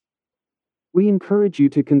opportunities. We encourage you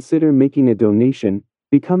to consider making a donation,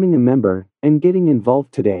 becoming a member, and getting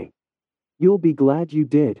involved today. You'll be glad you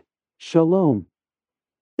did. Shalom.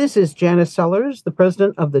 This is Janice Sellers, the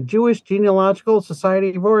president of the Jewish Genealogical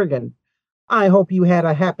Society of Oregon. I hope you had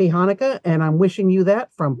a happy Hanukkah, and I'm wishing you that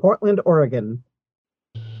from Portland, Oregon.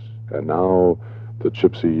 And now, the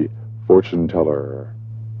Gypsy Fortune Teller.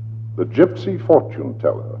 The Gypsy Fortune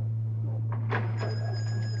Teller.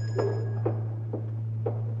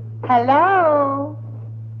 Hello?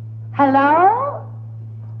 Hello?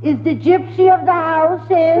 Is the gypsy of the house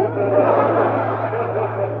in?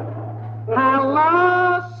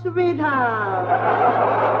 Hello, sweetheart.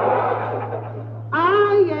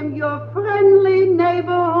 I am your friendly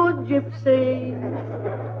neighborhood gypsy.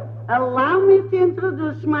 Allow me to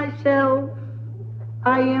introduce myself.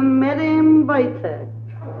 I am Miriam White,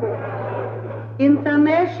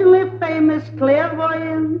 internationally famous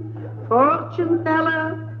clairvoyant, fortune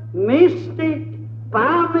teller, mystic,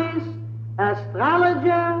 palmist,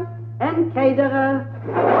 astrologer, and caterer.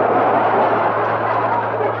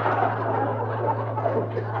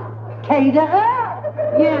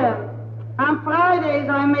 Caterer? Yeah. On Fridays,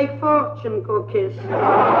 I make fortune cookies.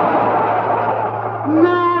 Now,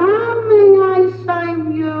 may I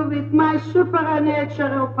sign you with my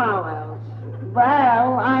supernatural powers?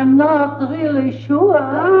 Well, I'm not really sure.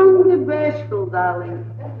 Don't be bashful, darling.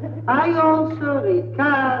 I also read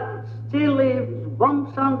cards, tea leaves,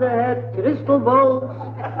 bumps on the head, crystal balls,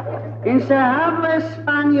 in se habla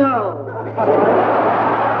español.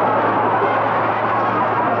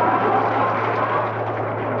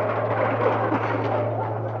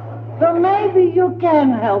 So maybe you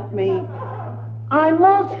can help me. I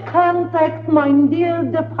must contact my dear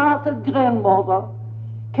departed grandmother.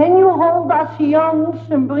 Can you hold us youngs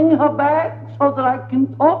and bring her back so that I can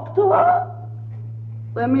talk to her?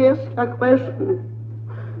 Let me ask a question.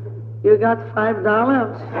 You got $5?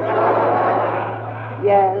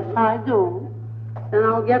 Yes, I do. Then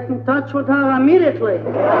I'll get in touch with her immediately.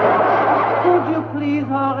 Could you please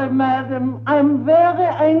hurry, madam? I'm very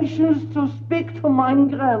anxious to speak to my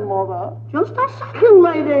grandmother. Just a second,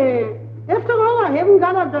 lady. After all, I haven't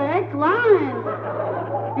got a direct line.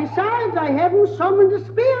 Besides, I haven't summoned the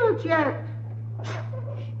spirits yet.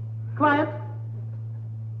 Quiet.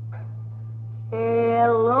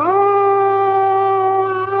 Hello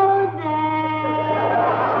out there.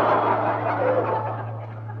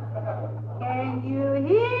 Can you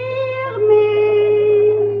hear me?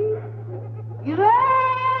 Grandmother,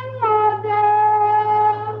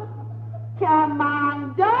 come on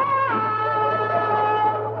down.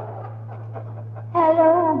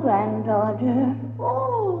 Hello, granddaughter.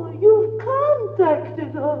 Oh, you've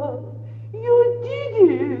contacted her. You did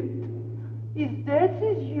it. Is that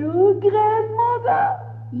you, grandmother?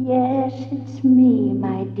 Yes, it's me,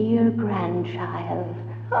 my dear grandchild.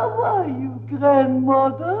 How are you,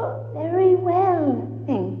 grandmother? Very well,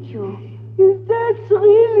 thank you. Is that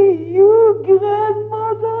really you,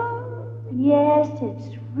 grandmother? Yes,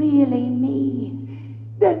 it's really me.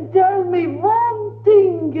 Then tell me one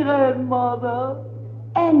thing, grandmother.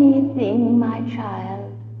 Anything, my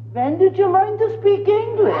child. When did you learn to speak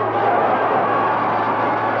English?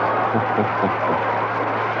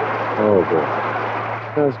 Oh, boy.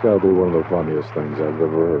 That's got to be one of the funniest things I've ever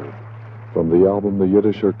heard. From the album The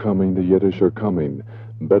Yiddish Are Coming, The Yiddish Are Coming,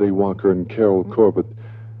 Betty Walker and Carol Corbett.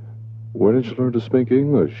 Where did you learn to speak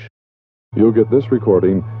English? You'll get this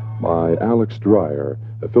recording by Alex Dreyer,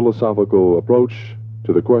 a philosophical approach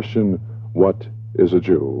to the question, what is a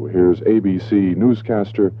Jew? Here's ABC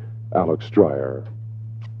newscaster Alex Dreyer.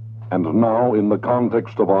 And now, in the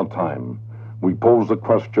context of our time, we pose a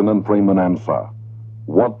question and frame an answer.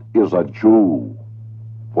 What is a Jew?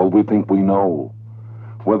 Well, we think we know.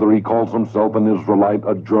 Whether he calls himself an Israelite,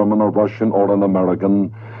 a German, a Russian, or an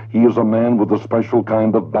American, he is a man with a special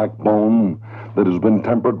kind of backbone that has been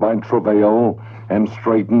tempered by travail and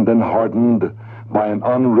straightened and hardened by an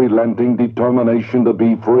unrelenting determination to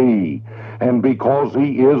be free. And because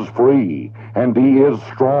he is free and he is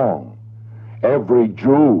strong, every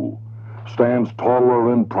Jew stands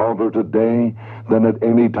taller and prouder today than at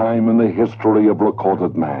any time in the history of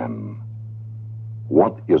recorded man.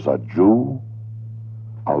 What is a Jew?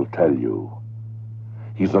 I'll tell you.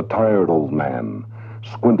 He's a tired old man,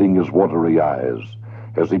 squinting his watery eyes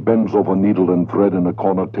as he bends over needle and thread in a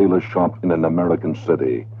corner tailor shop in an American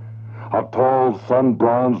city. A tall,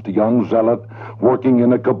 sun-bronzed young zealot working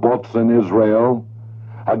in a kibbutz in Israel.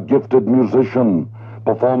 A gifted musician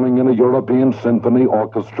performing in a European symphony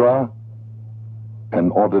orchestra.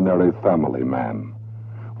 An ordinary family man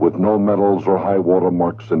with no medals or high water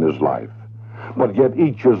marks in his life. But yet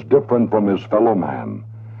each is different from his fellow man.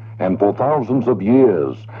 And for thousands of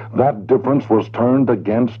years, that difference was turned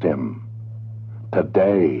against him.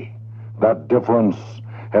 Today, that difference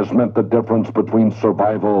has meant the difference between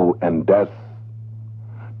survival and death.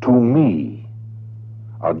 To me,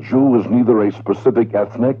 a Jew is neither a specific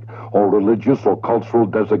ethnic or religious or cultural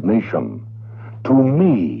designation. To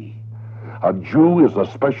me, a Jew is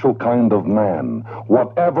a special kind of man,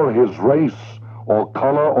 whatever his race or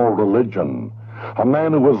color or religion. A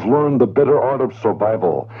man who has learned the bitter art of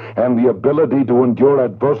survival and the ability to endure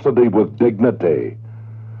adversity with dignity.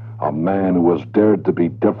 A man who has dared to be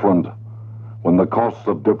different when the costs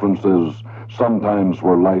of differences sometimes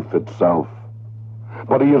were life itself.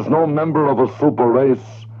 But he is no member of a super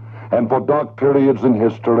race, and for dark periods in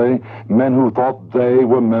history, men who thought they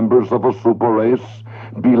were members of a super race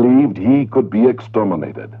believed he could be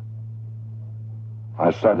exterminated.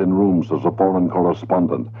 I sat in rooms as a foreign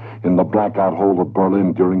correspondent in the blackout hole of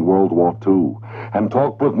Berlin during World War II and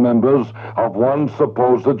talked with members of one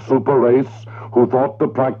supposed super race who thought to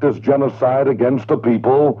practice genocide against a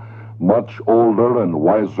people much older and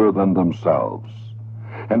wiser than themselves.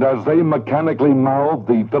 And as they mechanically mouthed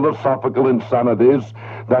the philosophical insanities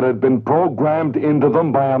that had been programmed into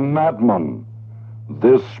them by a madman,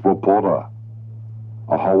 this reporter,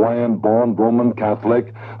 a Hawaiian-born Roman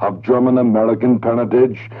Catholic of German-American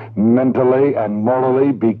parentage, mentally and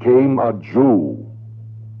morally became a Jew.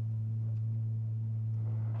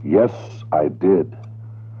 Yes, I did.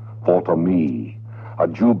 For to me, a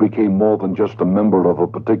Jew became more than just a member of a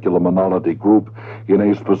particular minority group in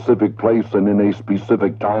a specific place and in a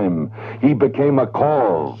specific time. He became a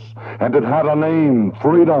cause, and it had a name: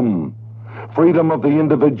 freedom. Freedom of the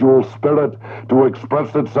individual spirit to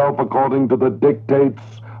express itself according to the dictates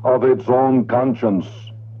of its own conscience.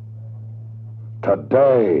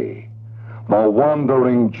 Today, the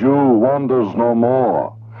wandering Jew wanders no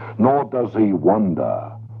more, nor does he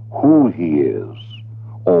wonder who he is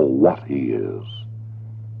or what he is.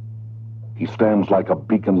 He stands like a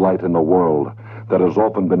beacon light in a world that has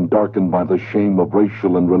often been darkened by the shame of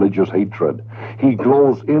racial and religious hatred. He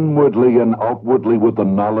glows inwardly and outwardly with the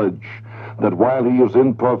knowledge that while he is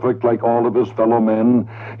imperfect like all of his fellow men,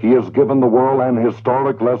 he has given the world an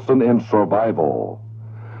historic lesson in survival.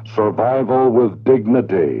 Survival with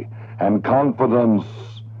dignity and confidence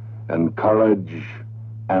and courage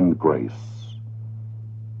and grace.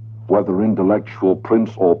 Whether intellectual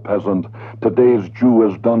prince or peasant, today's Jew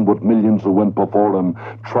has done what millions who went before him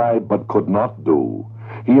tried but could not do.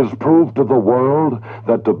 He has proved to the world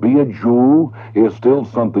that to be a Jew is still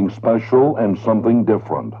something special and something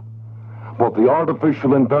different. But the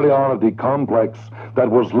artificial inferiority complex that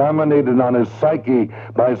was laminated on his psyche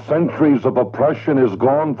by centuries of oppression is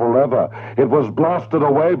gone forever. It was blasted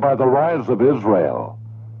away by the rise of Israel,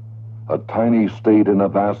 a tiny state in a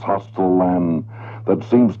vast hostile land that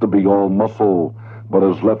seems to be all muscle but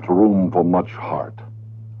has left room for much heart.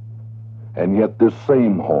 And yet this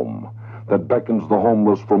same home that beckons the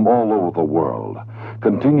homeless from all over the world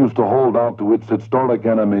continues to hold out to its historic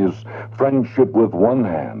enemies friendship with one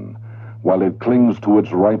hand while it clings to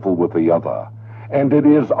its rifle with the other. And it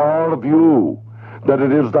is our view that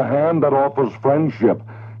it is the hand that offers friendship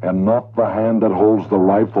and not the hand that holds the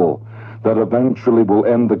rifle that eventually will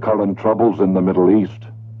end the current troubles in the Middle East.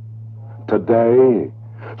 Today,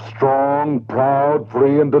 strong, proud,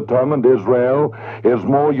 free, and determined Israel is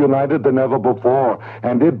more united than ever before,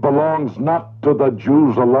 and it belongs not to the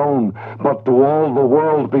Jews alone, but to all the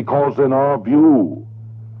world, because in our view,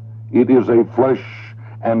 it is a flesh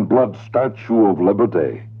and blood statue of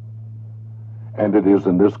liberty. And it is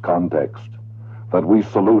in this context that we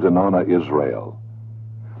salute and honor Israel.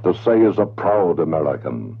 To say as a proud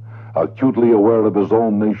American, acutely aware of his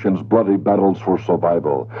own nation's bloody battles for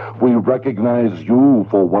survival, we recognize you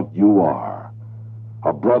for what you are.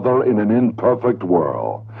 A brother in an imperfect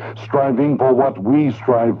world, striving for what we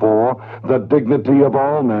strive for, the dignity of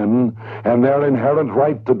all men, and their inherent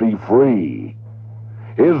right to be free.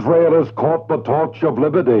 Israel has caught the torch of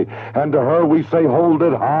liberty, and to her we say, hold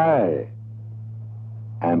it high.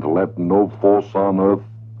 And let no force on earth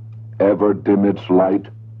ever dim its light,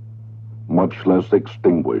 much less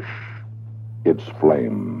extinguish its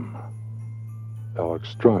flame.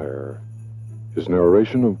 Alex Dreyer, his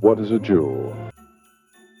narration of What is a Jew?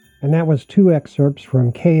 And that was two excerpts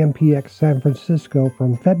from KMPX San Francisco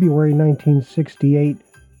from February 1968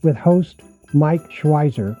 with host Mike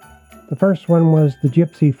Schweizer. The first one was The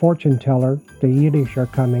Gypsy Fortune Teller, The Yiddish Are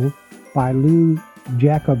Coming, by Lou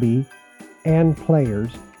Jacoby and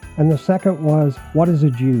Players. And the second was What is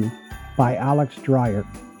a Jew, by Alex Dreyer.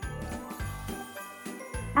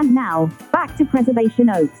 And now, back to Preservation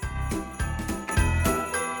Oaks.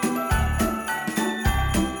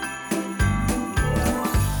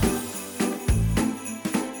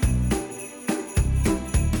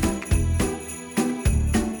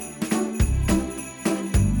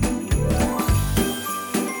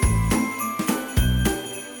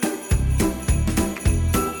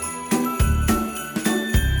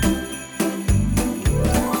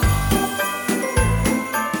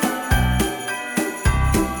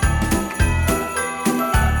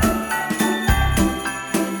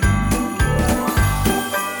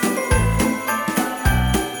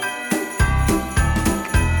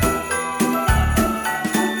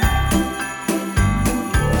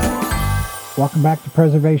 Welcome back to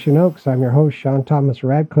Preservation Oaks. I'm your host, Sean Thomas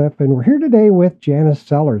Radcliffe, and we're here today with Janice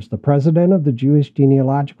Sellers, the president of the Jewish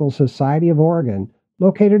Genealogical Society of Oregon,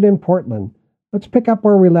 located in Portland. Let's pick up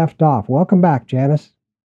where we left off. Welcome back, Janice.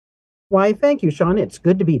 Why, thank you, Sean. It's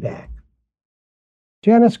good to be back.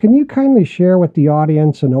 Janice, can you kindly share with the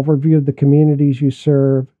audience an overview of the communities you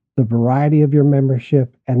serve, the variety of your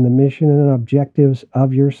membership, and the mission and objectives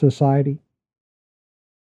of your society?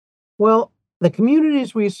 Well, the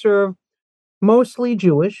communities we serve, mostly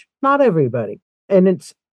Jewish, not everybody. And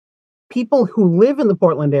it's people who live in the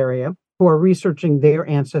Portland area who are researching their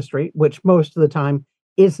ancestry, which most of the time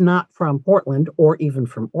is not from Portland or even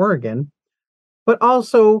from Oregon, but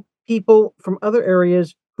also people from other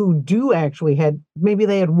areas who do actually maybe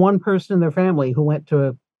they had one person in their family who went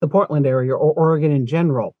to the Portland area or Oregon in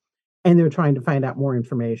general, and they're trying to find out more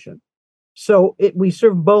information. So we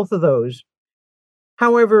serve both of those.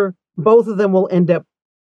 However, both of them will end up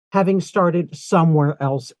having started somewhere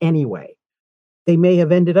else anyway. They may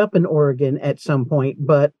have ended up in Oregon at some point,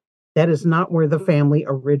 but that is not where the family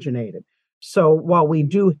originated. So while we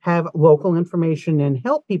do have local information and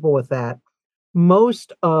help people with that,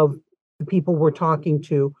 most of the people we're talking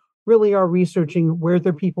to really are researching where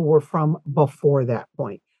their people were from before that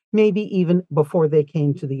point, maybe even before they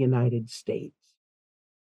came to the United States.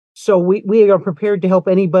 So we are prepared to help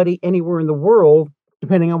anybody anywhere in the world,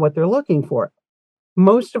 depending on what they're looking for.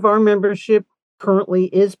 Most of our membership currently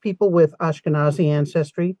is people with Ashkenazi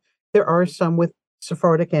ancestry. There are some with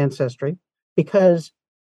Sephardic ancestry because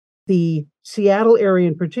the Seattle area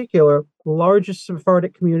in particular, largest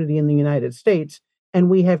Sephardic community in the United States, and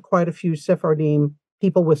we have quite a few Sephardim,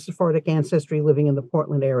 people with Sephardic ancestry living in the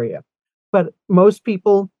Portland area. But most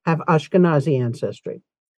people have Ashkenazi ancestry.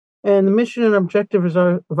 And the mission and objective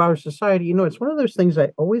of our society, it's one of those things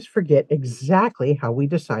I always forget exactly how we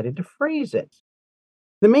decided to phrase it.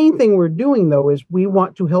 The main thing we're doing, though, is we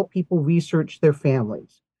want to help people research their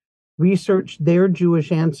families, research their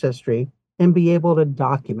Jewish ancestry, and be able to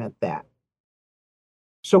document that.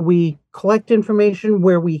 So we collect information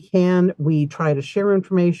where we can. We try to share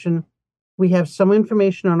information. We have some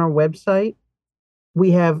information on our website.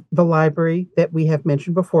 We have the library that we have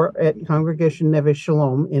mentioned before at Congregation Neve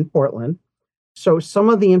Shalom in Portland. So some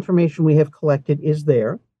of the information we have collected is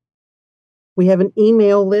there. We have an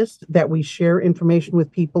email list that we share information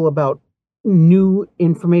with people about new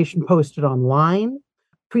information posted online,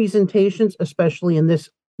 presentations, especially in this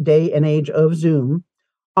day and age of Zoom,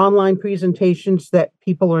 online presentations that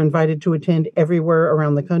people are invited to attend everywhere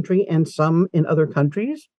around the country and some in other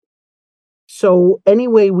countries. So any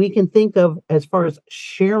way we can think of as far as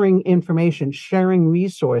sharing information, sharing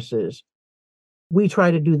resources, we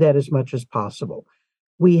try to do that as much as possible.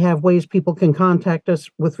 We have ways people can contact us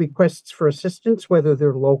with requests for assistance, whether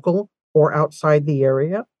they're local or outside the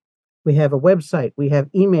area. We have a website, we have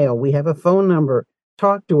email, we have a phone number.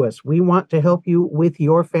 Talk to us. We want to help you with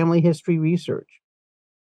your family history research.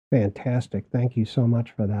 Fantastic. Thank you so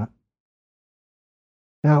much for that.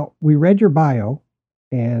 Now, we read your bio,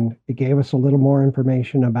 and it gave us a little more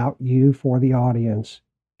information about you for the audience.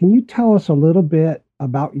 Can you tell us a little bit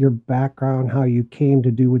about your background, how you came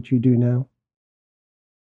to do what you do now?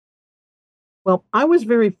 Well, I was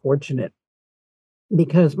very fortunate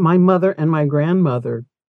because my mother and my grandmother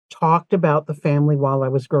talked about the family while I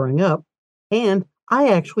was growing up, and I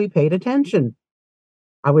actually paid attention.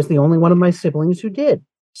 I was the only one of my siblings who did.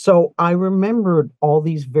 So I remembered all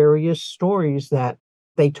these various stories that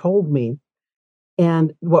they told me.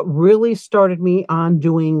 And what really started me on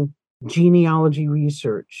doing genealogy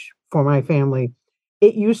research for my family,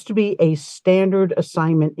 it used to be a standard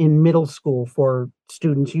assignment in middle school for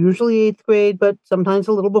students, usually 8th grade, but sometimes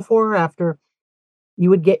a little before or after. You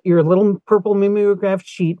would get your little purple mimeographed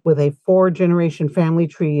sheet with a 4-generation family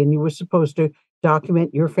tree, and you were supposed to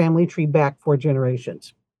document your family tree back 4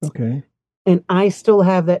 generations. Okay. And I still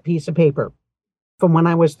have that piece of paper from when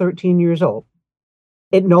I was 13 years old.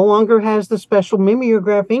 It no longer has the special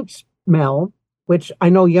mimeograph ink smell, which I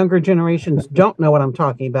know younger generations don't know what I'm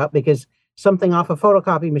talking about because something off a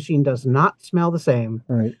photocopy machine does not smell the same.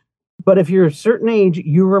 Right. But if you're a certain age,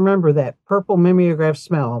 you remember that purple mimeograph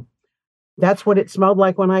smell. That's what it smelled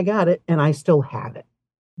like when I got it, and I still have it.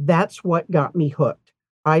 That's what got me hooked.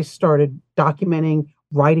 I started documenting,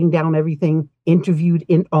 writing down everything, interviewed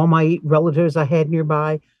in all my relatives I had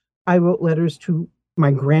nearby. I wrote letters to my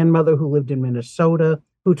grandmother who lived in Minnesota,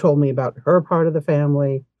 who told me about her part of the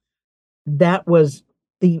family. That was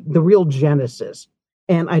the real genesis.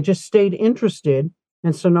 And I just stayed interested.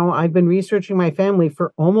 And so now I've been researching my family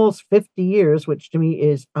for almost 50 years, which to me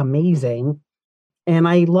is amazing. And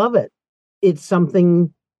I love it. It's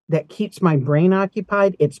something that keeps my brain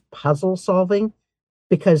occupied. It's puzzle solving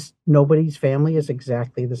because nobody's family is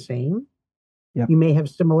exactly the same. Yep. You may have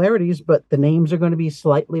similarities, but the names are going to be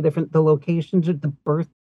slightly different. The locations at the birth.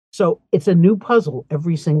 So it's a new puzzle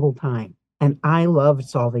every single time. And I love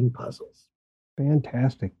solving puzzles.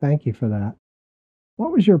 Fantastic. Thank you for that.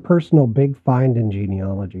 What was your personal big find in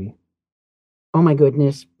genealogy? Oh my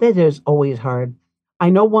goodness, that is always hard. I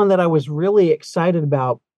know one that I was really excited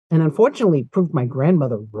about and unfortunately proved my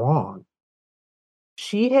grandmother wrong.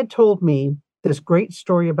 She had told me this great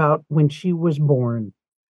story about when she was born.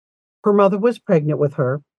 Her mother was pregnant with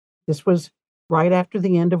her. This was right after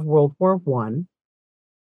the end of World War I.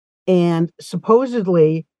 And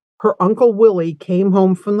supposedly her Uncle Willie came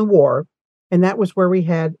home from the war, and that was where we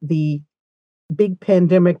had the big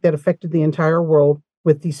pandemic that affected the entire world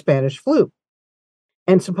with the Spanish flu.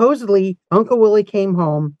 And supposedly Uncle Willie came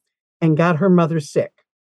home and got her mother sick.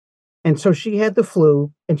 And so she had the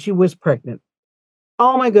flu and she was pregnant.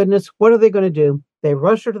 Oh my goodness, what are they going to do? They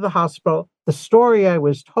rushed her to the hospital. The story I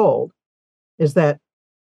was told is that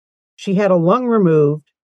she had a lung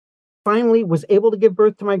removed, finally was able to give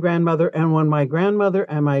birth to my grandmother. And when my grandmother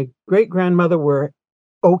and my great-grandmother were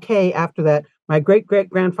okay after that, my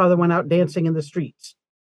great-great-grandfather went out dancing in the streets.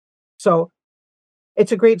 So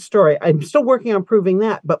it's a great story. I'm still working on proving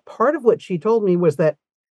that. But part of what she told me was that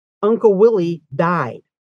Uncle Willie died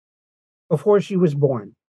before she was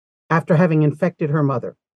born after having infected her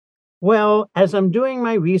mother. Well, as I'm doing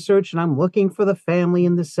my research and I'm looking for the family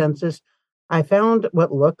in the census, I found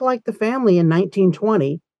what looked like the family in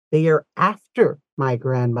 1920, the year after my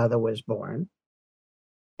grandmother was born.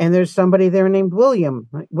 And there's somebody there named William.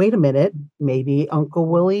 Wait a minute, maybe Uncle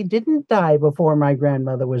Willie didn't die before my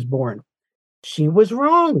grandmother was born. She was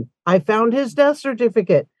wrong. I found his death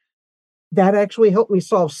certificate. That actually helped me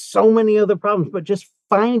solve so many other problems, but just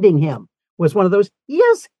finding him was one of those,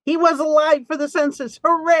 yes, he was alive for the census.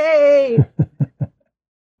 Hooray!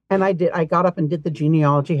 And I did. I got up and did the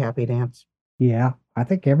genealogy happy dance. Yeah, I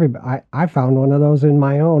think I found one of those in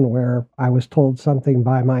my own where I was told something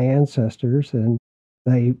by my ancestors and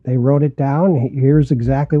they wrote it down. Here's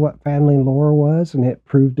exactly what family lore was, and it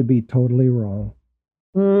proved to be totally wrong.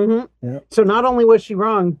 Mm-hmm. Yep. So not only was she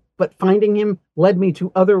wrong, but finding him led me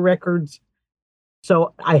to other records.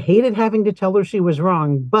 So I hated having to tell her she was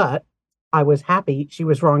wrong, but I was happy she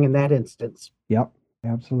was wrong in that instance. Yep,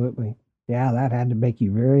 absolutely. Yeah, that had to make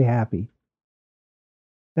you very happy.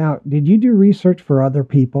 Now, did you do research for other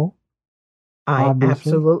people? I Obviously.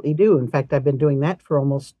 absolutely do. In fact, I've been doing that for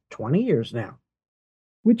almost 20 years now.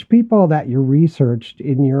 Which people that you researched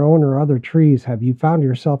in your own or other trees have you found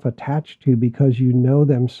yourself attached to because you know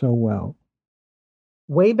them so well?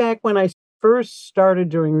 Way back when I first started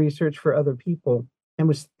doing research for other people and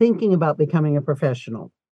was thinking about becoming a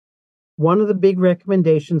professional, one of the big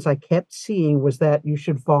recommendations I kept seeing was that you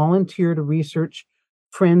should volunteer to research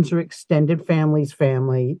friends or extended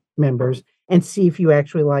family members and see if you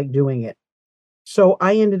actually like doing it. So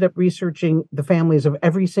I ended up researching the families of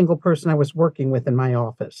every single person I was working with in my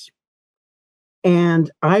office.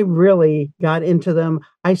 And I really got into them.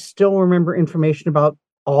 I still remember information about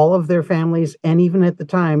all of their families. And even at the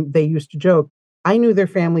time, they used to joke, I knew their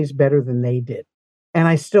families better than they did. And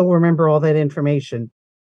I still remember all that information.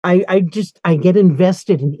 I get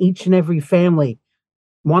invested in each and every family,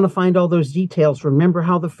 want to find all those details, remember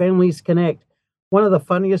how the families connect. One of the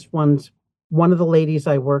funniest ones, one of the ladies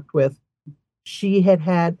I worked with, she had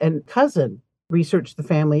a cousin research the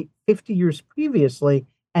family 50 years previously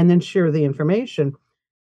and then share the information.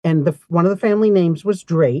 And one of the family names was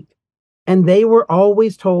Drake, and they were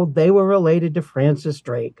always told they were related to Francis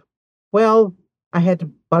Drake. Well, I had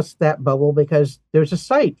to bust that bubble because there's a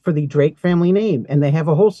site for the Drake family name, and they have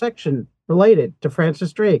a whole section related to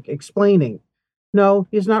Francis Drake explaining, no,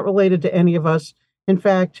 he's not related to any of us. In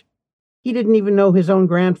fact, he didn't even know his own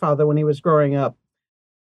grandfather when he was growing up.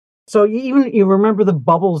 So you remember the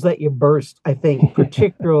bubbles that you burst, I think,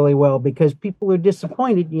 particularly well, because people are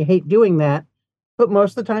disappointed. And you hate doing that, but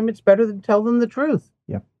most of the time it's better to tell them the truth.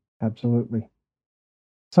 Yep, absolutely.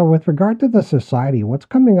 So with regard to the society, what's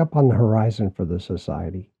coming up on the horizon for the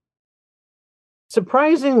society?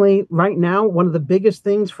 Surprisingly, right now, one of the biggest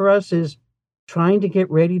things for us is trying to get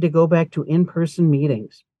ready to go back to in-person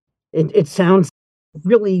meetings. It sounds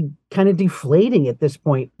really kind of deflating at this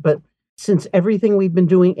point, but since everything we've been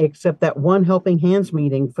doing except that one Helping Hands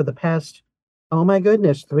meeting for the past, oh my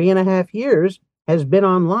goodness, 3.5 years has been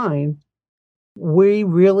online, we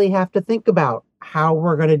really have to think about how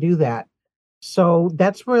we're going to do that. So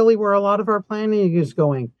that's really where a lot of our planning is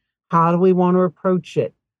going. How do we want to approach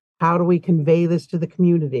it? How do we convey this to the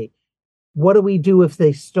community? What do we do if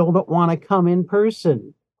they still don't want to come in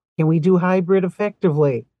person? Can we do hybrid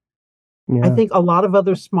effectively? I Yeah. think a lot of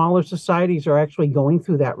other smaller societies are actually going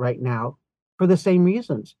through that right now for the same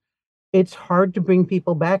reasons. It's hard to bring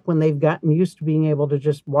people back when they've gotten used to being able to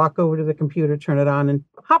just walk over to the computer, turn it on, and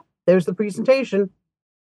hop, there's the presentation.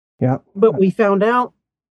 Yeah. But we found out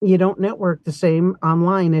you don't network the same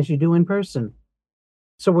online as you do in person.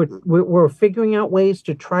 So we're figuring out ways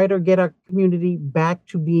to try to get our community back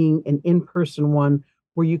to being an in-person one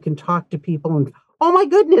where you can talk to people and, oh my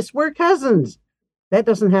goodness, we're cousins. That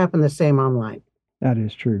doesn't happen the same online. That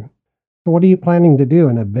is true. So what are you planning to do?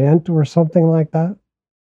 An event or something like that?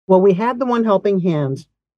 Well, we had the one helping hands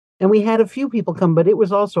and we had a few people come, but it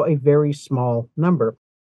was also a very small number.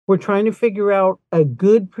 We're trying to figure out a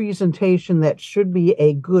good presentation that should be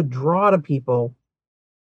a good draw to people.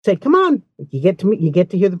 Say, come on, you get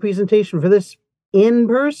to hear the presentation for this in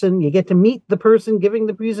person. You get to meet the person giving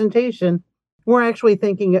the presentation. We're actually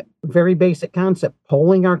thinking a very basic concept,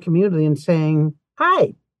 polling our community and saying,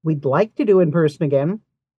 hi, we'd like to do in person again.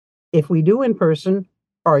 If we do in person,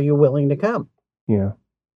 are you willing to come? Yeah.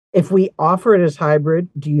 If we offer it as hybrid,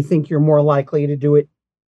 do you think you're more likely to do it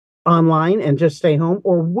online and just stay home,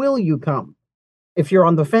 or will you come? If you're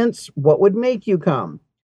on the fence, what would make you come?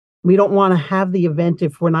 We don't want to have the event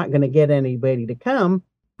if we're not going to get anybody to come,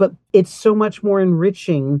 but it's so much more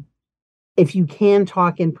enriching if you can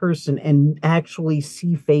talk in person and actually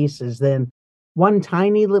see faces than one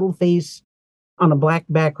tiny little face on a black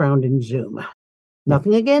background in Zoom.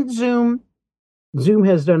 Nothing against Zoom. Zoom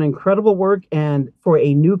has done incredible work, and for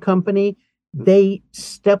a new company, they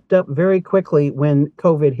stepped up very quickly when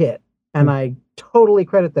COVID hit, and I totally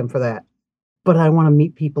credit them for that. But I want to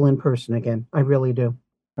meet people in person again. I really do.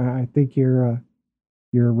 I think you're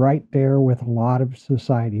right there with a lot of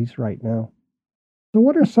societies right now. So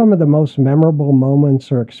what are some of the most memorable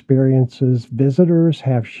moments or experiences visitors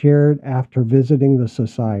have shared after visiting the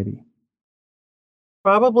society?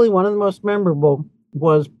 Probably one of the most memorable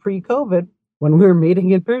was pre-COVID when we were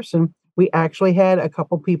meeting in person. We actually had a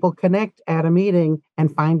couple people connect at a meeting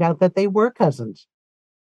and find out that they were cousins.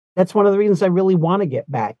 That's one of the reasons I really want to get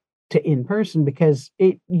back to in person, because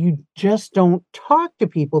you just don't talk to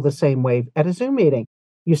people the same way at a Zoom meeting.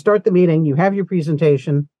 You start the meeting, you have your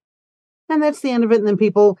presentation, and that's the end of it. And then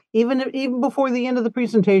people, even before the end of the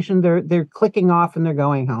presentation, they're clicking off and they're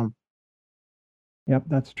going home. Yep,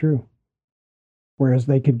 that's true. Whereas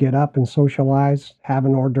they could get up and socialize, have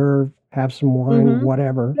an hors d'oeuvre, have some wine,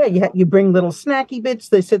 whatever. Yeah, you bring little snacky bits.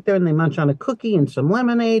 They sit there and they munch on a cookie and some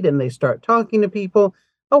lemonade and they start talking to people.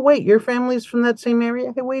 Oh, wait, your family's from that same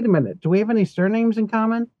area? Hey, wait a minute. Do we have any surnames in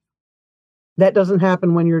common? That doesn't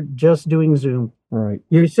happen when you're just doing Zoom. Right.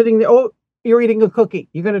 You're sitting there. Oh, you're eating a cookie.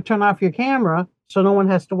 You're going to turn off your camera so no one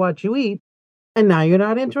has to watch you eat. And now you're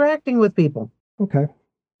not interacting with people. Okay.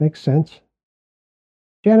 Makes sense.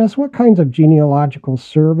 Janice, what kinds of genealogical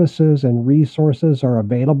services and resources are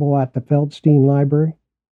available at the Feldstein Library?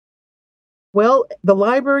 Well, the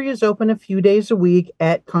library is open a few days a week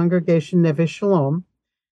at Congregation Neve Shalom.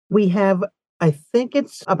 We have, I think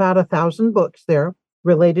it's about 1,000 books there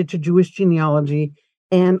related to Jewish genealogy.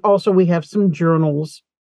 And also we have some journals.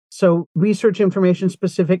 So research information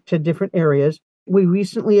specific to different areas. We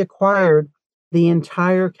recently acquired the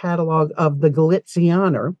entire catalog of the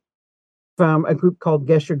Galicianer from a group called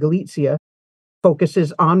Gesher Galicia,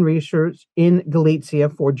 focuses on research in Galicia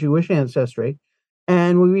for Jewish ancestry.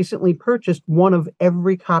 And we recently purchased one of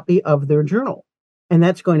every copy of their journal. And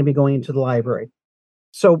that's going to be going into the library.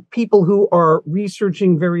 So people who are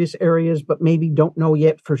researching various areas, but maybe don't know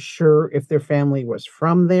yet for sure if their family was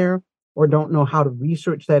from there or don't know how to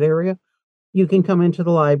research that area, you can come into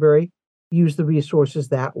the library, use the resources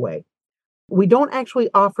that way. We don't actually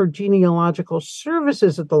offer genealogical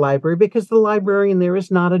services at the library because the librarian there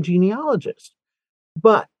is not a genealogist.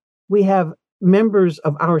 But we have members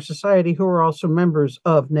of our society who are also members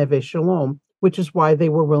of Neve Shalom, which is why they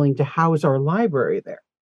were willing to house our library there.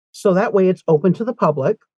 So that way it's open to the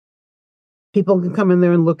public. People can come in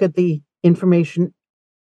there and look at the information.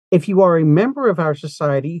 If you are a member of our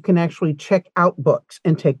society, you can actually check out books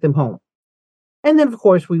and take them home. And then, of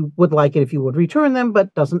course, we would like it if you would return them,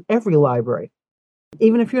 but doesn't every library.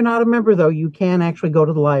 Even if you're not a member, though, you can actually go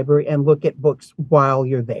to the library and look at books while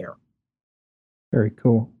you're there. Very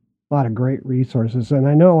cool. A lot of great resources. And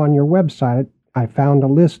I know on your website, I found a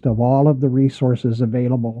list of all of the resources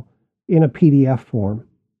available in a PDF form.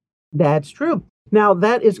 That's true. Now,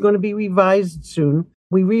 that is going to be revised soon.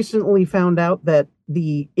 We recently found out that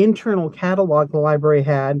the internal catalog the library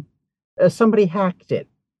had, somebody hacked it.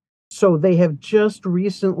 So they have just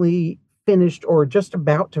recently finished, or just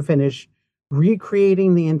about to finish,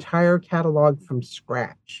 recreating the entire catalog from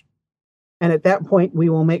scratch. And at that point, we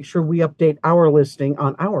will make sure we update our listing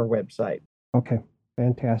on our website. Okay,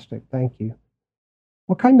 fantastic. Thank you.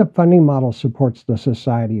 What kind of funding model supports the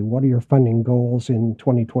society? What are your funding goals in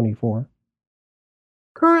 2024?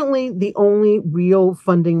 Currently, the only real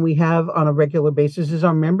funding we have on a regular basis is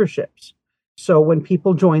our memberships. So when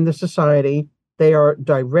people join the society, they are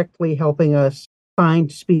directly helping us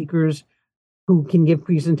find speakers who can give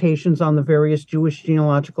presentations on the various Jewish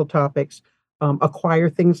genealogical topics, acquire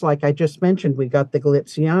things like I just mentioned. We got the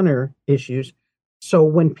Galicianer issues. So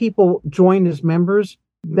when people join as members,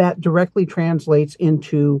 that directly translates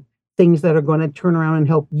into things that are going to turn around and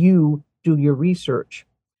help you do your research.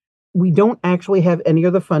 We don't actually have any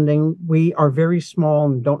other funding. We are very small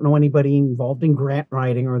and don't know anybody involved in grant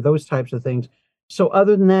writing or those types of things. So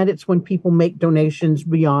other than that, it's when people make donations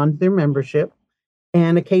beyond their membership.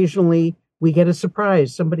 And occasionally we get a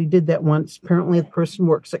surprise. Somebody did that once. Apparently the person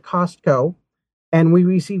works at Costco, and we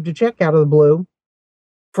received a check out of the blue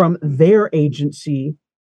from their agency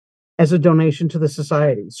as a donation to the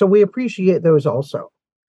society. So we appreciate those also.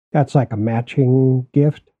 That's like a matching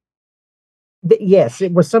gift? Yes,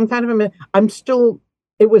 it was some kind of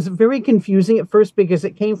it was very confusing at first because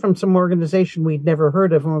it came from some organization we'd never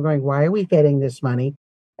heard of, and we're going, why are we getting this money?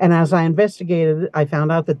 And as I investigated, I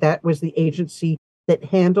found out that was the agency that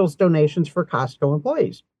handles donations for Costco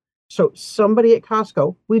employees. So somebody at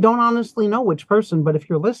Costco, we don't honestly know which person, but if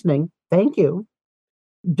you're listening, thank you,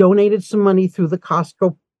 donated some money through the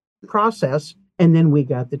Costco process, and then we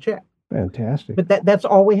got the check. Fantastic. But that's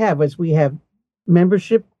all we have is we have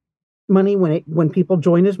membership money when people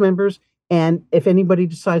join as members, and if anybody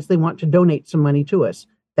decides they want to donate some money to us,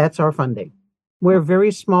 that's our funding. We're a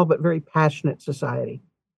very small but very passionate society.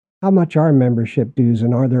 How much are membership dues,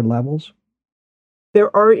 and are there levels?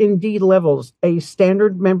 There are indeed levels. A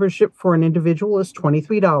standard membership for an individual is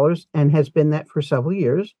 $23 and has been that for several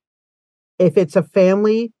years. If it's a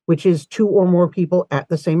family, which is 2 or more people at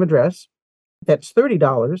the same address, that's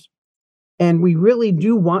 $30. And we really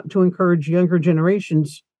do want to encourage younger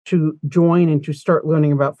generations to join and to start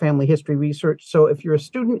learning about family history research. So if you're a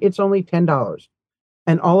student, it's only $10.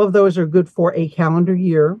 And all of those are good for a calendar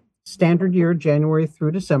year, standard year, January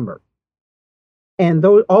through December. And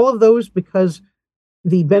all of those, because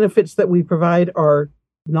the benefits that we provide are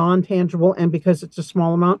non-tangible and because it's a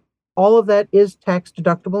small amount, all of that is tax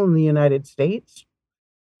deductible in the United States.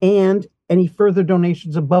 And any further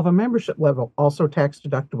donations above a membership level, also tax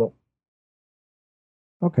deductible.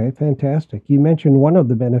 Okay, fantastic. You mentioned one of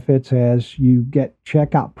the benefits as you get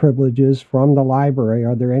checkout privileges from the library.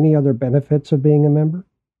 Are there any other benefits of being a member?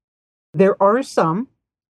 There are some.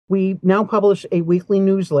 We now publish a weekly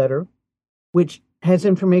newsletter, which has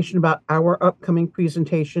information about our upcoming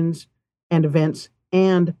presentations and events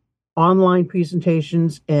and online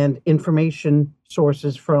presentations and information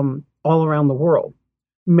sources from all around the world.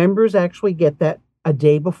 Members actually get that a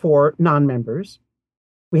day before non-members.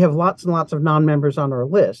 We have lots and lots of non-members on our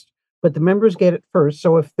list, but the members get it first.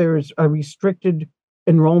 So if there's a restricted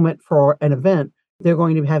enrollment for an event, they're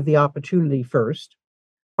going to have the opportunity first.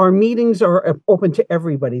 Our meetings are open to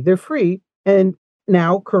everybody. They're free and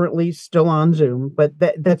now currently still on Zoom, but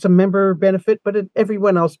that's a member benefit, but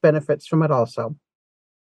everyone else benefits from it also.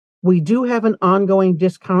 We do have an ongoing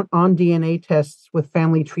discount on DNA tests with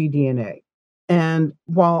Family Tree DNA. And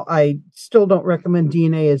while I still don't recommend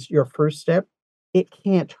DNA as your first step, it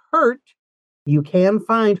can't hurt. You can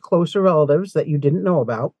find closer relatives that you didn't know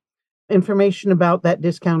about. Information about that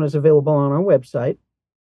discount is available on our website.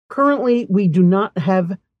 Currently, we do not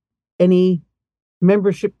have any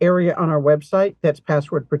membership area on our website that's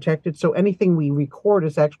password protected, so anything we record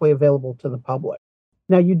is actually available to the public.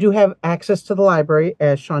 Now, you do have access to the library,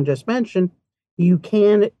 as Sean just mentioned. You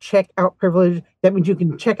can check out privilege. That means you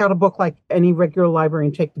can check out a book like any regular library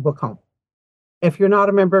and take the book home. If you're not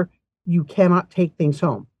a member, you cannot take things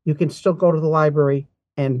home. You can still go to the library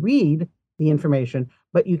and read the information,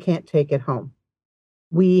 but you can't take it home.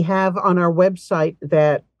 We have on our website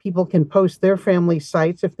that people can post their family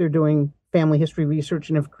sites if they're doing family history research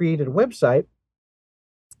and have created a website.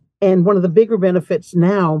 And one of the bigger benefits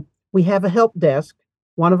now, we have a help desk.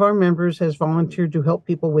 One of our members has volunteered to help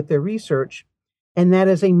people with their research, and that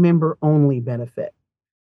is a member-only benefit.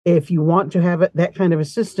 If you want to have that kind of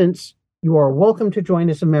assistance, you are welcome to join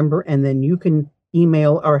as a member, and then you can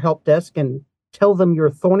email our help desk and tell them your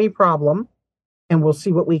thorny problem, and we'll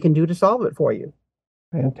see what we can do to solve it for you.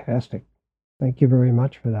 Fantastic. Thank you very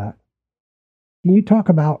much for that. Can you talk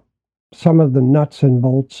about some of the nuts and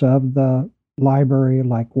bolts of the library,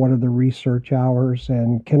 like what are the research hours,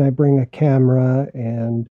 and can I bring a camera,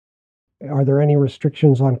 and are there any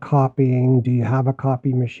restrictions on copying? Do you have a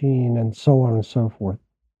copy machine, and so on and so forth?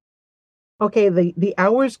 Okay, the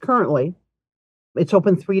hours currently, it's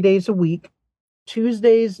open 3 days a week.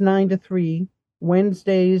 Tuesdays 9 to 3,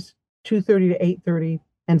 Wednesdays 2:30 to 8:30,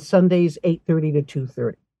 and Sundays 8:30 to 2:30.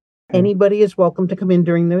 Okay. Anybody is welcome to come in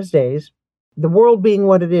during those days. The world being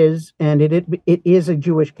what it is, and it is a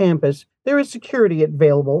Jewish campus, there is security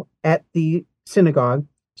available at the synagogue.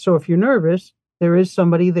 So if you're nervous, there is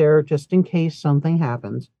somebody there just in case something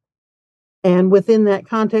happens. And within that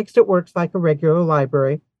context, it works like a regular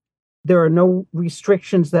library. There are no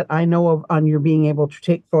restrictions that I know of on your being able to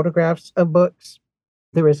take photographs of books.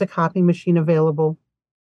 There is a copy machine available.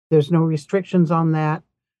 There's no restrictions on that.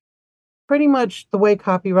 Pretty much the way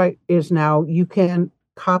copyright is now, you can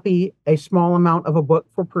copy a small amount of a book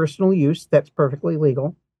for personal use. That's perfectly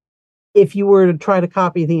legal. If you were to try to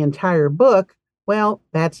copy the entire book, well,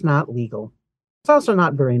 that's not legal. It's also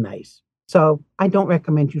not very nice. So I don't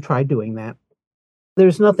recommend you try doing that.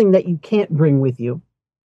 There's nothing that you can't bring with you.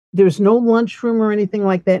 There's no lunchroom or anything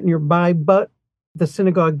like that nearby, but the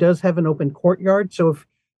synagogue does have an open courtyard. So if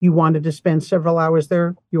you wanted to spend several hours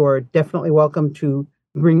there, you are definitely welcome to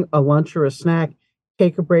bring a lunch or a snack,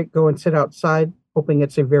 take a break, go and sit outside, hoping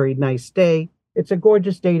it's a very nice day. It's a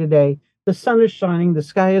gorgeous day today. The sun is shining. The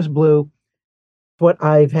sky is blue. What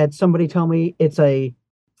I've had somebody tell me, it's a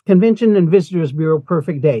Convention and Visitors Bureau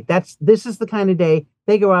perfect day. This is the kind of day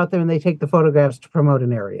they go out there and they take the photographs to promote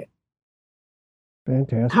an area.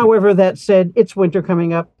 Fantastic. However, that said, it's winter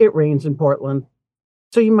coming up. It rains in Portland.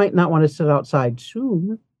 So you might not want to sit outside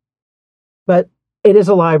soon. But it is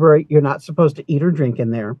a library. You're not supposed to eat or drink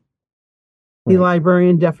in there. The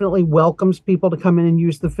librarian definitely welcomes people to come in and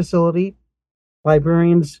use the facility.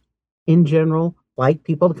 Librarians, in general, like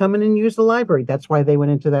people to come in and use the library. That's why they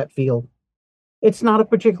went into that field. It's not a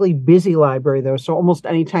particularly busy library, though, so almost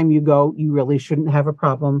anytime you go, you really shouldn't have a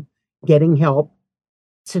problem getting help,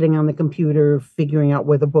 sitting on the computer, figuring out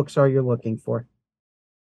where the books are you're looking for.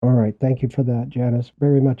 All right. Thank you for that, Janice.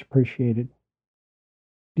 Very much appreciated.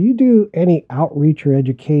 Do you do any outreach or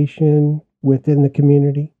education within the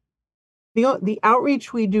community? The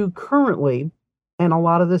outreach we do currently, and a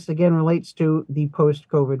lot of this, again, relates to the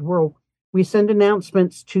post-COVID world, we send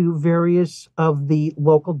announcements to various of the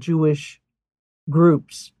local Jewish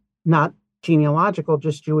groups, not genealogical,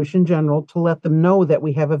 just Jewish in general, to let them know that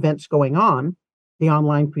we have events going on, the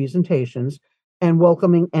online presentations, and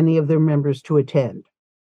welcoming any of their members to attend.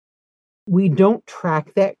 We don't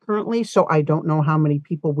track that currently, so I don't know how many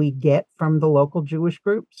people we get from the local Jewish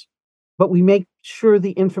groups, but we make sure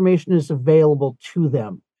the information is available to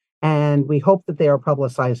them, and we hope that they are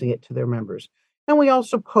publicizing it to their members. And we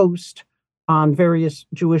also post on various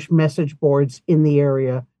Jewish message boards in the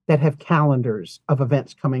area that have calendars of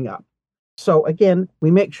events coming up. So again,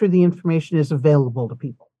 we make sure the information is available to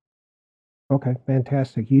people. Okay,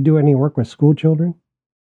 fantastic. You do any work with school children?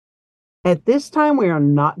 At this time, we are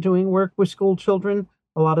not doing work with school children.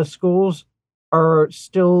 A lot of schools are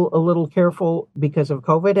still a little careful because of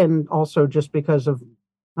COVID and also just because of,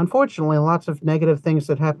 unfortunately, lots of negative things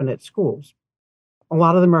that happen at schools. A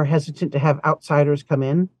lot of them are hesitant to have outsiders come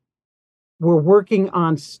in. We're working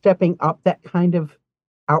on stepping up that kind of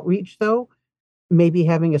outreach, though, maybe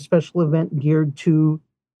having a special event geared to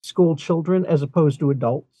school children as opposed to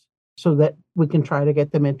adults so that we can try to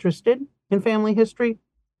get them interested in family history.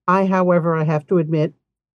 However, I have to admit,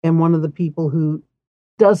 am one of the people who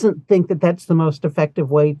doesn't think that that's the most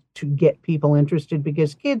effective way to get people interested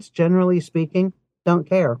because kids, generally speaking, don't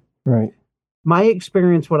care. Right. My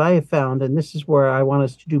experience, what I have found, and this is where I want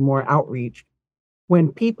us to do more outreach,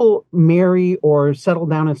 when people marry or settle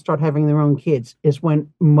down and start having their own kids is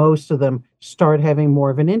when most of them start having more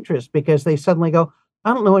of an interest because they suddenly go,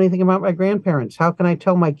 I don't know anything about my grandparents. How can I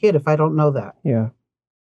tell my kid if I don't know that? Yeah.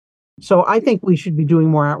 So I think we should be doing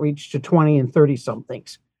more outreach to 20 and 30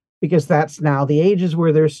 somethings because that's now the ages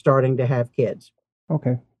where they're starting to have kids.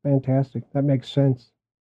 Okay, fantastic. That makes sense.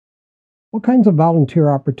 What kinds of volunteer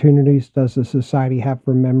opportunities does the society have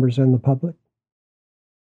for members and the public?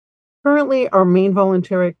 Currently, our main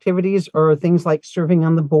volunteer activities are things like serving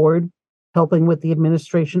on the board, helping with the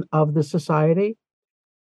administration of the society.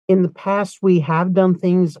 In the past, we have done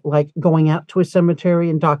things like going out to a cemetery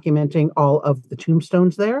and documenting all of the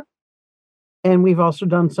tombstones there. And we've also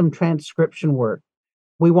done some transcription work.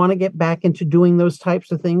 We want to get back into doing those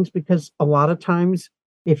types of things because a lot of times,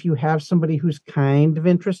 if you have somebody who's kind of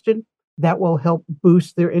interested, that will help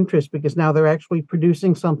boost their interest because now they're actually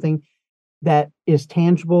producing something that is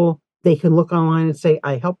tangible. They can look online and say,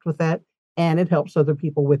 I helped with that, and it helps other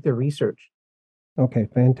people with their research. Okay,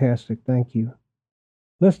 fantastic. Thank you.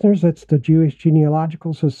 Listeners, it's the Jewish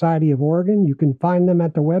Genealogical Society of Oregon. You can find them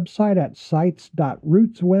at the website at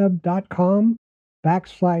sites.rootsweb.com.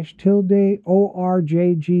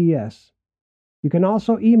 /ORJGS. You can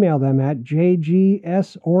also email them at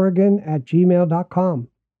jgsoregon@gmail.com.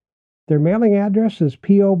 Their mailing address is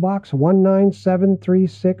P.O. Box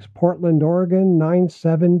 19736, Portland, Oregon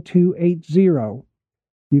 97280.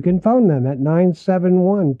 You can phone them at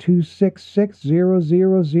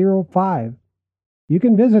 971-266-0005. You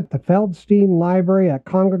can visit the Feldstein Library at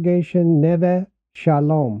Congregation Neve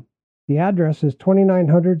Shalom. The address is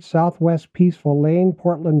 2900 Southwest Peaceful Lane,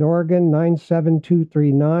 Portland, Oregon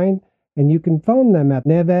 97239, and you can phone them at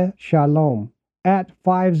Neve Shalom at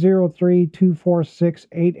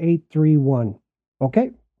 503-246-8831.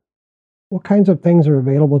 Okay? What kinds of things are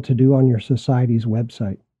available to do on your society's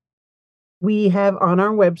website? We have on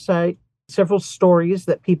our website several stories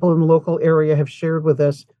that people in the local area have shared with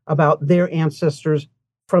us about their ancestors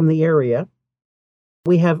from the area.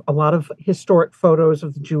 We have a lot of historic photos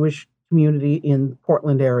of the Jewish community in the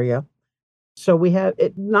Portland area. So we have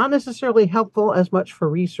it not necessarily helpful as much for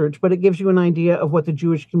research, but it gives you an idea of what the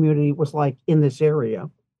Jewish community was like in this area.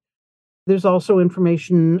 There's also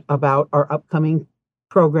information about our upcoming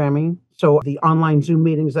programming, so the online Zoom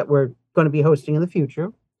meetings that we're going to be hosting in the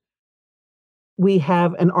future. We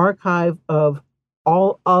have an archive of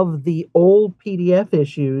all of the old PDF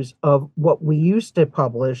issues of what we used to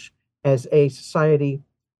publish as a society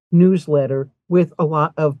newsletter with a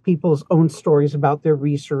lot of people's own stories about their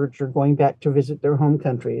research or going back to visit their home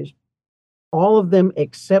countries. All of them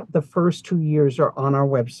except the first 2 years are on our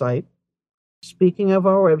website. Speaking of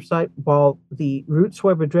our website, while the Roots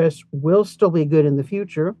web address will still be good in the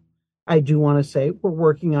future, I do want to say we're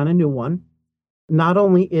working on a new one. Not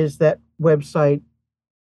only is that website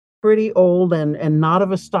pretty old and not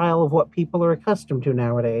of a style of what people are accustomed to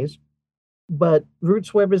nowadays, but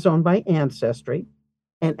Roots Web is owned by Ancestry.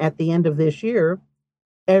 And at the end of this year,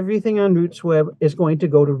 everything on Roots Web is going to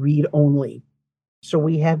go to read only. So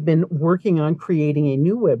we have been working on creating a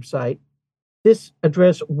new website. This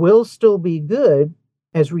address will still be good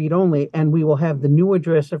as read only, and we will have the new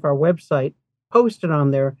address of our website posted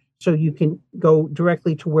on there so you can go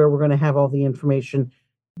directly to where we're going to have all the information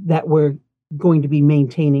that we're going to be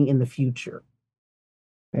maintaining in the future.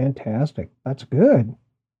 Fantastic. That's good.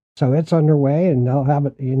 So it's underway, and they'll have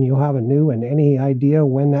it, and you'll have a new one. Any idea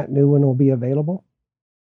when that new one will be available?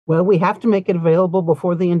 Well, we have to make it available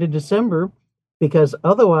before the end of December, because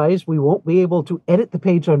otherwise we won't be able to edit the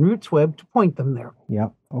page on Roots Web to point them there.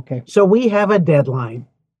 Yep. Okay. So we have a deadline,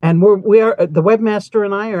 and we are the webmaster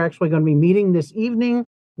and I are actually going to be meeting this evening.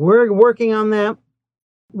 We're working on that.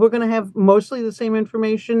 We're going to have mostly the same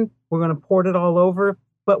information. We're going to port it all over,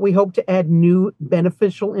 but we hope to add new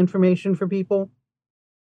beneficial information for people.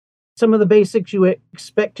 Some of the basics you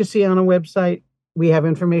expect to see on a website. We have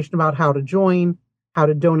information about how to join, how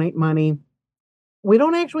to donate money. We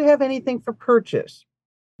don't actually have anything for purchase.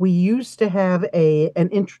 We used to have an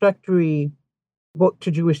introductory book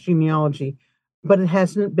to Jewish genealogy, but it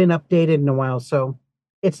hasn't been updated in a while, so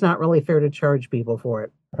it's not really fair to charge people for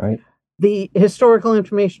it. Right. The historical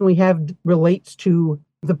information we have relates to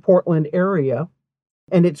the Portland area,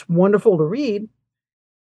 and it's wonderful to read.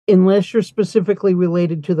 Unless you're specifically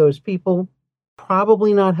related to those people,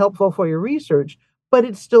 probably not helpful for your research, but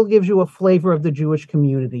it still gives you a flavor of the Jewish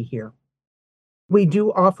community here. We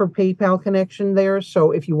do offer PayPal connection there,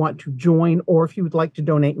 so if you want to join or if you would like to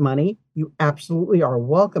donate money, you absolutely are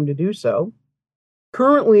welcome to do so.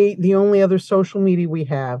 Currently, the only other social media we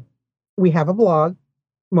have a blog,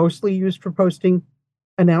 mostly used for posting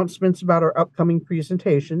announcements about our upcoming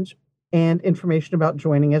presentations and information about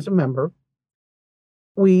joining as a member.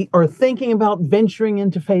 We are thinking about venturing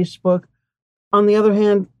into Facebook. On the other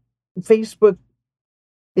hand, Facebook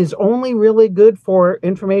is only really good for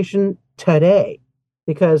information today,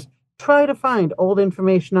 because try to find old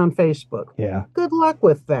information on Facebook. Yeah. Good luck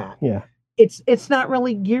with that. Yeah. It's not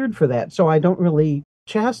really geared for that, so I don't really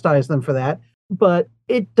chastise them for that, but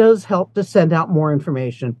it does help to send out more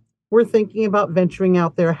information. We're thinking about venturing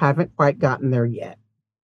out there, haven't quite gotten there yet.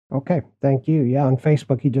 Okay, thank you. Yeah, on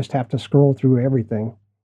Facebook, you just have to scroll through everything.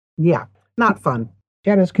 Yeah, not fun.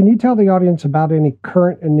 Janice, can you tell the audience about any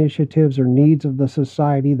current initiatives or needs of the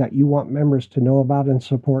society that you want members to know about and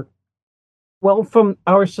support? Well, from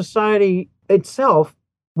our society itself,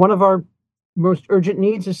 one of our most urgent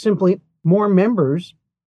needs is simply more members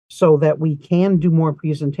so that we can do more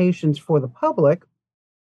presentations for the public.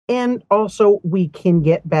 And also we can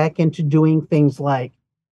get back into doing things like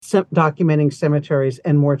documenting cemeteries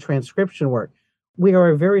and more transcription work. We are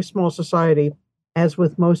a very small society. As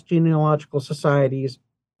with most genealogical societies,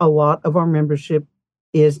 a lot of our membership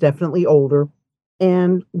is definitely older,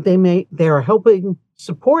 and they are helping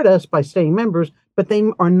support us by staying members, but they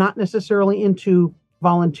are not necessarily into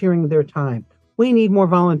volunteering their time. We need more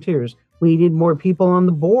volunteers. We need more people on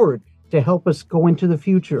the board to help us go into the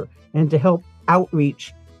future and to help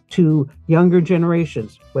outreach to younger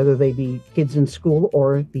generations, whether they be kids in school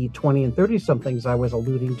or the 20 and 30-somethings I was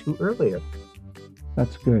alluding to earlier.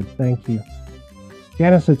 That's good. Thank you.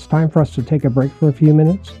 Janice, it's time for us to take a break for a few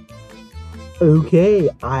minutes. Okay,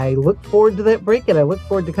 I look forward to that break, and I look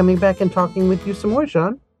forward to coming back and talking with you some more,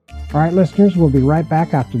 Sean. All right, listeners, we'll be right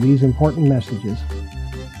back after these important messages.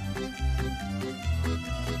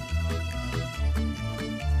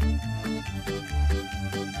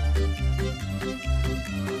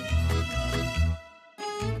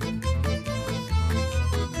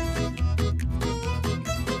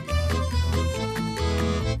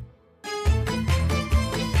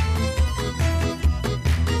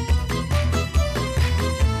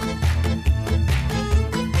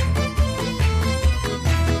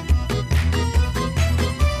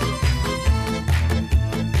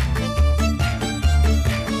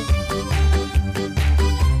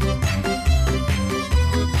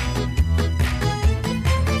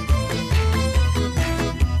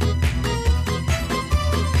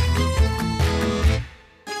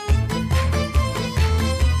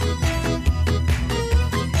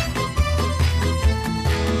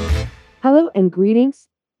 Hello and greetings.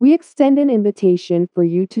 We extend an invitation for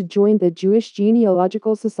you to join the Jewish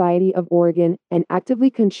Genealogical Society of Oregon and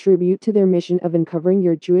actively contribute to their mission of uncovering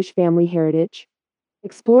your Jewish family heritage.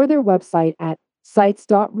 Explore their website at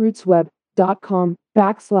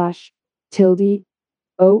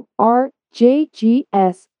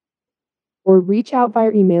sites.rootsweb.com/ORJGS or reach out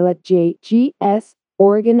via email at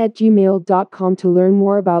jgsoregon@gmail.com to learn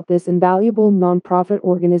more about this invaluable nonprofit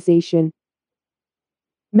organization.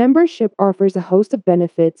 Membership offers a host of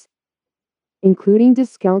benefits, including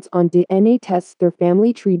discounts on DNA tests through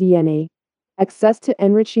Family Tree DNA, access to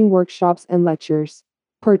enriching workshops and lectures,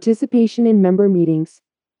 participation in member meetings,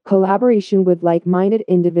 collaboration with like-minded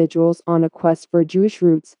individuals on a quest for Jewish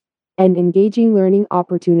roots, and engaging learning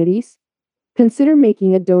opportunities. Consider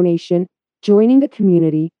making a donation, joining the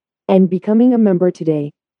community, and becoming a member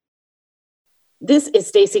today. This is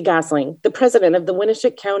Stacy Gosling, the president of the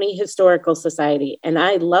Winneshiek County Historical Society, and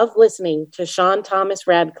I love listening to Sean Thomas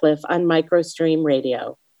Radcliffe on Microstream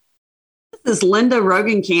Radio. This is Linda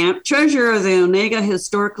Rogenkamp, treasurer of the Onega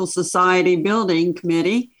Historical Society Building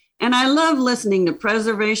Committee, and I love listening to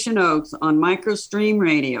Preservation Oaks on Microstream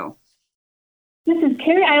Radio. This is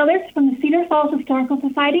Carrie Eilers from the Cedar Falls Historical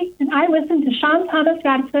Society, and I listen to Sean Thomas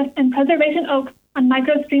Radcliffe and Preservation Oaks on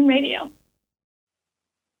Microstream Radio.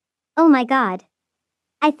 Oh my God.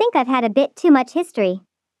 I think I've had a bit too much history.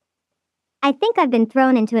 I think I've been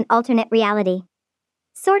thrown into an alternate reality.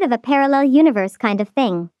 Sort of a parallel universe kind of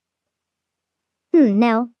thing.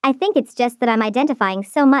 No, I think it's just that I'm identifying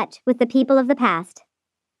so much with the people of the past.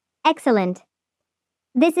 Excellent.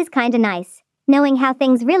 This is kinda nice, knowing how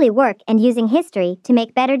things really work and using history to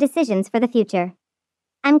make better decisions for the future.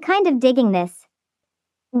 I'm kind of digging this.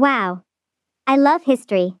 Wow. I love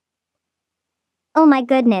history. Oh my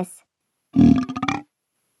goodness.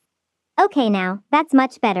 Okay now, that's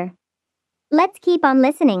much better. Let's keep on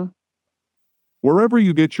listening. Wherever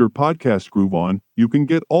you get your podcast groove on, you can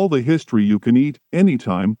get all the history you can eat,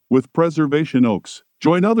 anytime, with Preservation Oaks.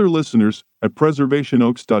 Join other listeners at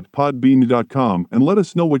preservationoaks.podbean.com and let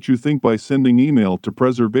us know what you think by sending email to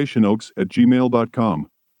preservationoaks@gmail.com.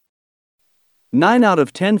 9 out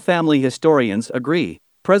of 10 family historians agree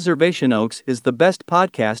Preservation Oaks is the best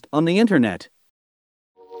podcast on the internet.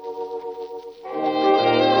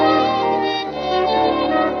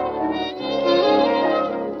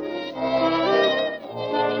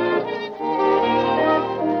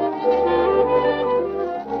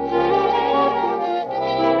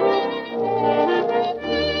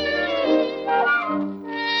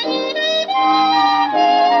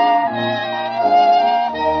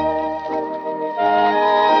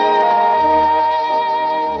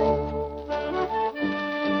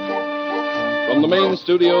 From the main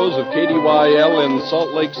studios of KDYL in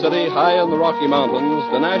Salt Lake City, high in the Rocky Mountains,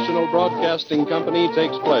 the National Broadcasting Company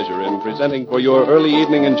takes pleasure in presenting for your early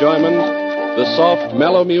evening enjoyment the soft,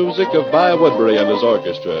 mellow music of Vi Woodbury and his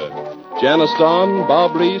orchestra. Janice Don,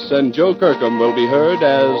 Bob Reese, and Joe Kirkham will be heard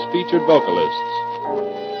as featured vocalists.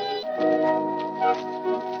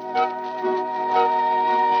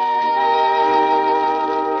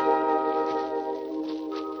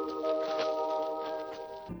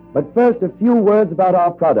 But first, a few words about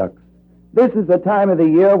our products. This is the time of the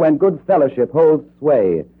year when good fellowship holds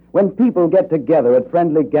sway, when people get together at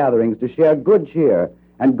friendly gatherings to share good cheer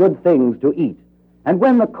and good things to eat, and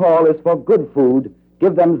when the call is for good food,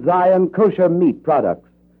 Give them Zion kosher meat products.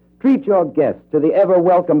 Treat your guests to the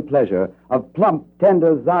ever-welcome pleasure of plump,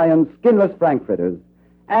 tender Zion skinless frankfurters.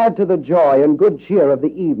 Add to the joy and good cheer of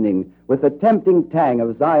the evening with the tempting tang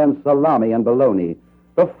of Zion salami and bologna,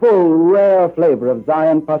 the full, rare flavor of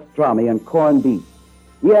Zion pastrami and corned beef.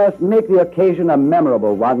 Yes, make the occasion a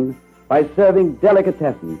memorable one by serving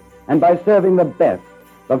delicatessen and by serving the best,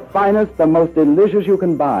 the finest, the most delicious you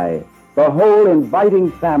can buy, the whole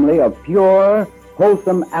inviting family of pure,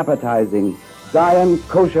 wholesome, appetizing Zion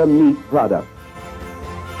kosher meat products.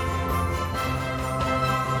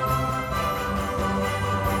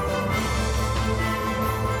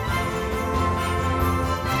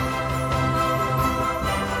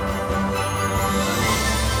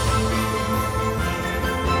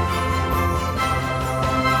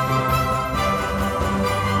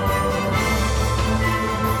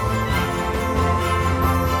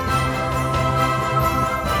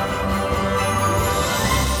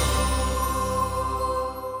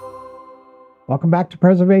 Welcome back to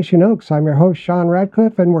Preservation Oaks. I'm your host, Sean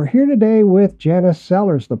Radcliffe, and we're here today with Janice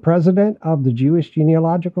Sellers, the president of the Jewish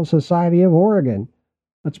Genealogical Society of Oregon.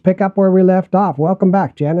 Let's pick up where we left off. Welcome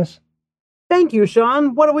back, Janice. Thank you,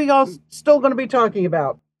 Sean. What are we all still going to be talking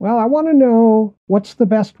about? Well, I want to know what's the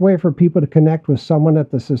best way for people to connect with someone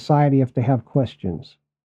at the society if they have questions.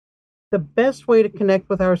 The best way to connect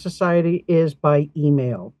with our society is by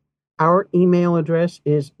email. Our email address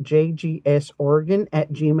is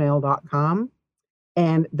jgsoregon@gmail.com.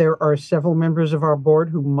 And there are several members of our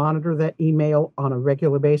board who monitor that email on a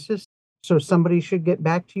regular basis. So somebody should get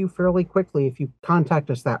back to you fairly quickly if you contact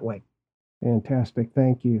us that way. Fantastic.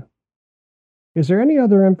 Thank you. Is there any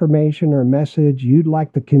other information or message you'd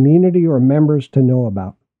like the community or members to know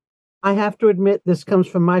about? I have to admit, this comes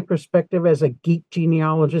from my perspective as a geek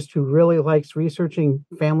genealogist who really likes researching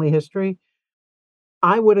family history.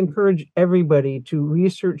 I would encourage everybody to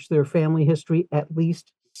research their family history, at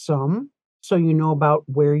least some, so you know about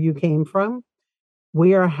where you came from.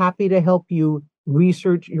 We are happy to help you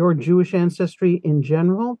research your Jewish ancestry in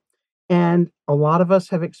general. And a lot of us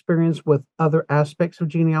have experience with other aspects of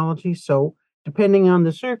genealogy. So depending on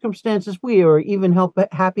the circumstances, we are even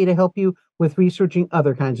happy to help you with researching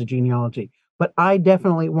other kinds of genealogy. But I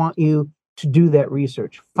definitely want you to do that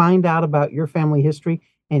research. Find out about your family history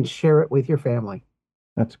and share it with your family.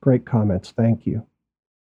 That's great comments. Thank you.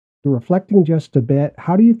 Reflecting just a bit,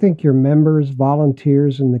 how do you think your members,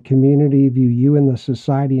 volunteers, and the community view you and the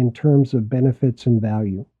society in terms of benefits and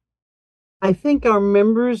value? I think our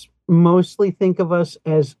members mostly think of us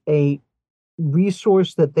as a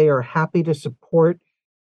resource that they are happy to support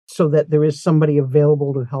so that there is somebody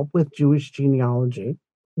available to help with Jewish genealogy.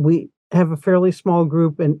 We have a fairly small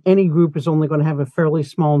group, and any group is only going to have a fairly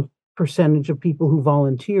small percentage of people who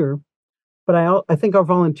volunteer. But I think our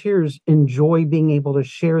volunteers enjoy being able to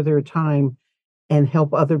share their time and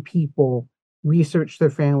help other people research their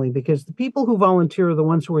family, because the people who volunteer are the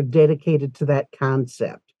ones who are dedicated to that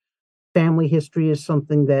concept. Family history is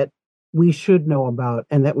something that we should know about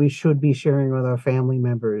and that we should be sharing with our family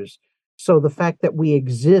members. So the fact that we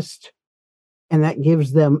exist and that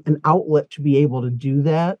gives them an outlet to be able to do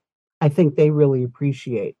that, I think they really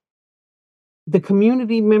appreciate. The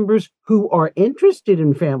community members who are interested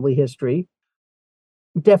in family history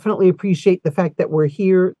definitely appreciate the fact that we're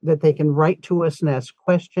here, that they can write to us and ask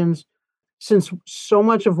questions. Since so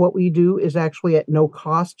much of what we do is actually at no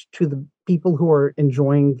cost to the people who are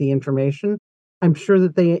enjoying the information, I'm sure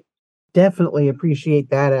that they definitely appreciate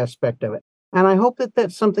that aspect of it. And I hope that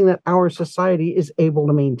that's something that our society is able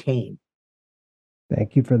to maintain.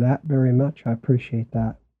 Thank you for that very much. I appreciate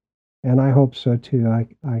that. And I hope so too. I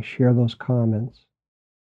share those comments.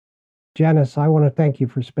 Janice, I want to thank you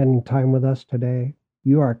for spending time with us today.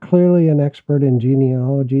 You are clearly an expert in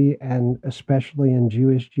genealogy and especially in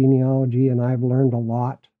Jewish genealogy, and I've learned a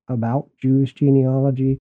lot about Jewish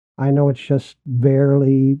genealogy. I know it's just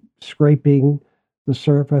barely scraping the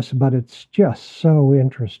surface, but it's just so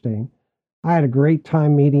interesting. I had a great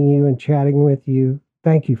time meeting you and chatting with you.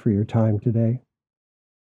 Thank you for your time today.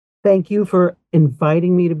 Thank you for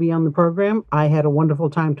inviting me to be on the program. I had a wonderful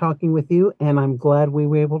time talking with you, and I'm glad we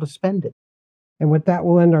were able to spend it. And with that,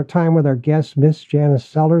 we'll end our time with our guest, Miss Janice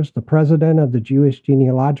Sellers, the president of the Jewish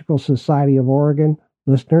Genealogical Society of Oregon.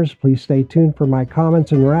 Listeners, please stay tuned for my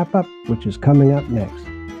comments and wrap-up, which is coming up next.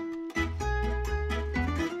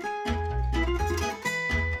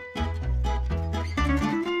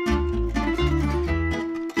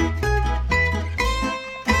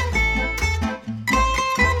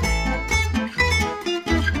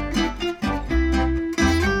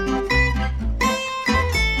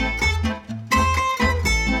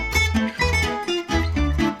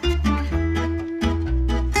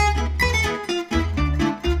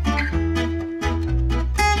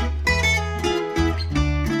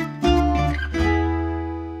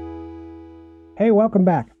 welcome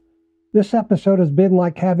back. This episode has been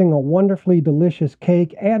like having a wonderfully delicious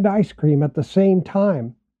cake and ice cream at the same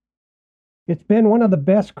time. It's been one of the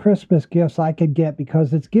best Christmas gifts I could get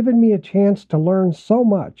because it's given me a chance to learn so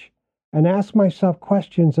much and ask myself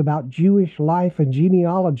questions about Jewish life and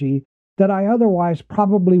genealogy that I otherwise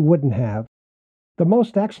probably wouldn't have. The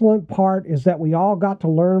most excellent part is that we all got to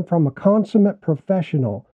learn from a consummate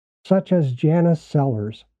professional such as Janice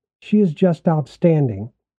Sellers. She is just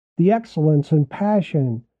outstanding. The excellence and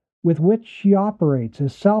passion with which she operates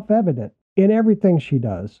is self-evident in everything she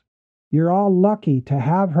does. You're all lucky to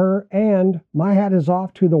have her, and my hat is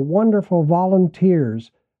off to the wonderful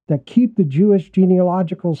volunteers that keep the Jewish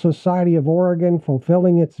Genealogical Society of Oregon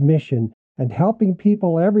fulfilling its mission and helping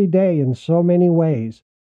people every day in so many ways.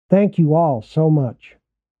 Thank you all so much.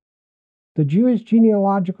 The Jewish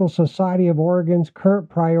Genealogical Society of Oregon's current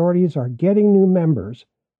priorities are getting new members,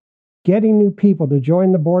 getting new people to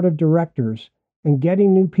join the board of directors, and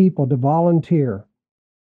getting new people to volunteer.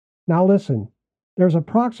 Now listen, there's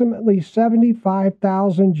approximately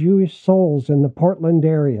 75,000 Jewish souls in the Portland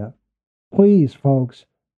area. Please, folks,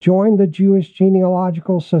 join the Jewish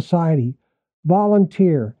Genealogical Society,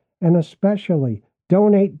 volunteer, and especially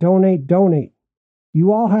donate, donate, donate.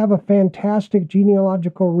 You all have a fantastic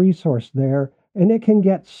genealogical resource there, and it can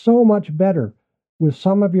get so much better with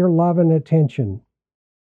some of your love and attention.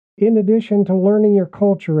 In addition to learning your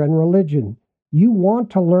culture and religion, you want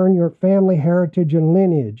to learn your family heritage and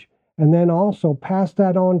lineage, and then also pass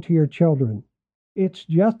that on to your children. It's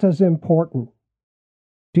just as important.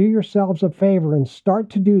 Do yourselves a favor and start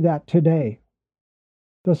to do that today.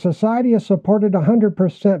 The Society is supported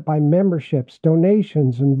 100% by memberships,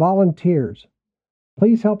 donations, and volunteers.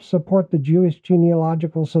 Please help support the Jewish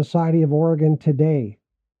Genealogical Society of Oregon today.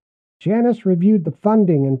 Janice reviewed the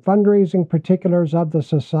funding and fundraising particulars of the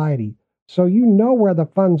Society, so you know where the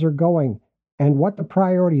funds are going and what the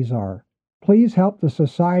priorities are. Please help the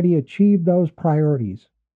Society achieve those priorities.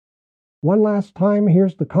 One last time,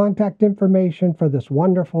 here's the contact information for this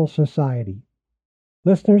wonderful society.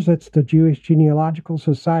 Listeners, it's the Jewish Genealogical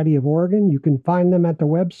Society of Oregon. You can find them at the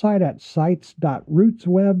website at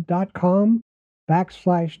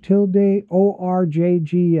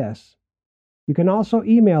sites.rootsweb.com/ORJGS. You can also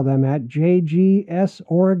email them at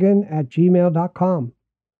jgsoregon@gmail.com.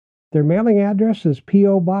 Their mailing address is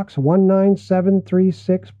P.O. Box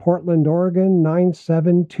 19736, Portland, Oregon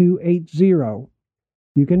 97280.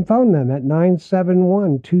 You can phone them at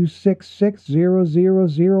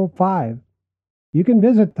 971-266-0005. You can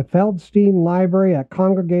visit the Feldstein Library at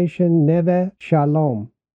Congregation Neve Shalom.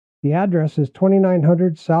 The address is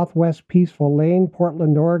 2900 Southwest Peaceful Lane,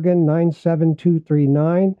 Portland, Oregon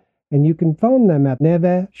 97239, and you can phone them at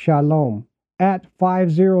Neve Shalom at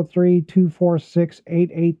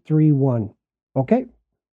 503-246-8831. Okay?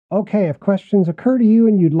 Okay, if questions occur to you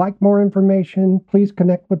and you'd like more information, please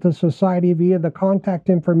connect with the Society via the contact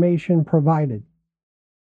information provided.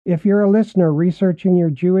 If you're a listener researching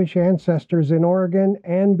your Jewish ancestors in Oregon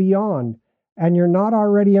and beyond, and you're not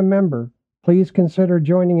already a member, please consider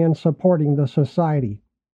joining and supporting the Society.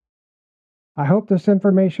 I hope this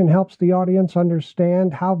information helps the audience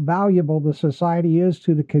understand how valuable the Society is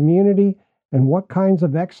to the community and what kinds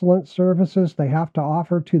of excellent services they have to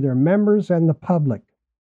offer to their members and the public.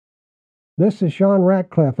 This is Sean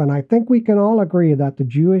Radcliffe, and I think we can all agree that the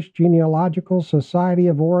Jewish Genealogical Society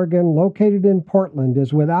of Oregon, located in Portland,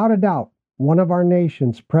 is without a doubt one of our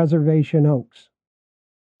nation's preservation oaks.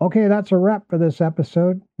 Okay, that's a wrap for this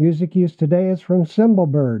episode. Music used today is from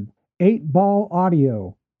Cymbalbird, 8-Ball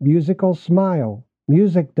Audio, Musical Smile,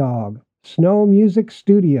 Music Dog, Snow Music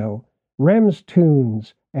Studio, Rems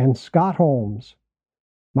Tunes, and Scott Holmes.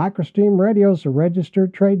 Microstream Radio is a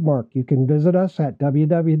registered trademark. You can visit us at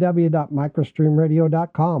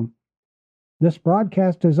www.microstreamradio.com. This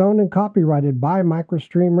broadcast is owned and copyrighted by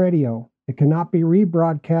Microstream Radio. It cannot be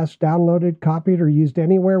rebroadcast, downloaded, copied, or used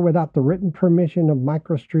anywhere without the written permission of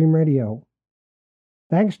Microstream Radio.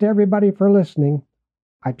 Thanks to everybody for listening.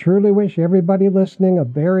 I truly wish everybody listening a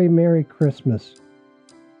very Merry Christmas.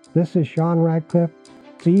 This is Sean Radcliffe.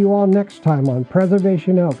 See you all next time on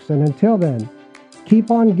Preservation Oaks, and until then,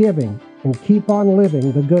 keep on giving and keep on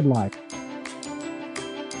living the good life.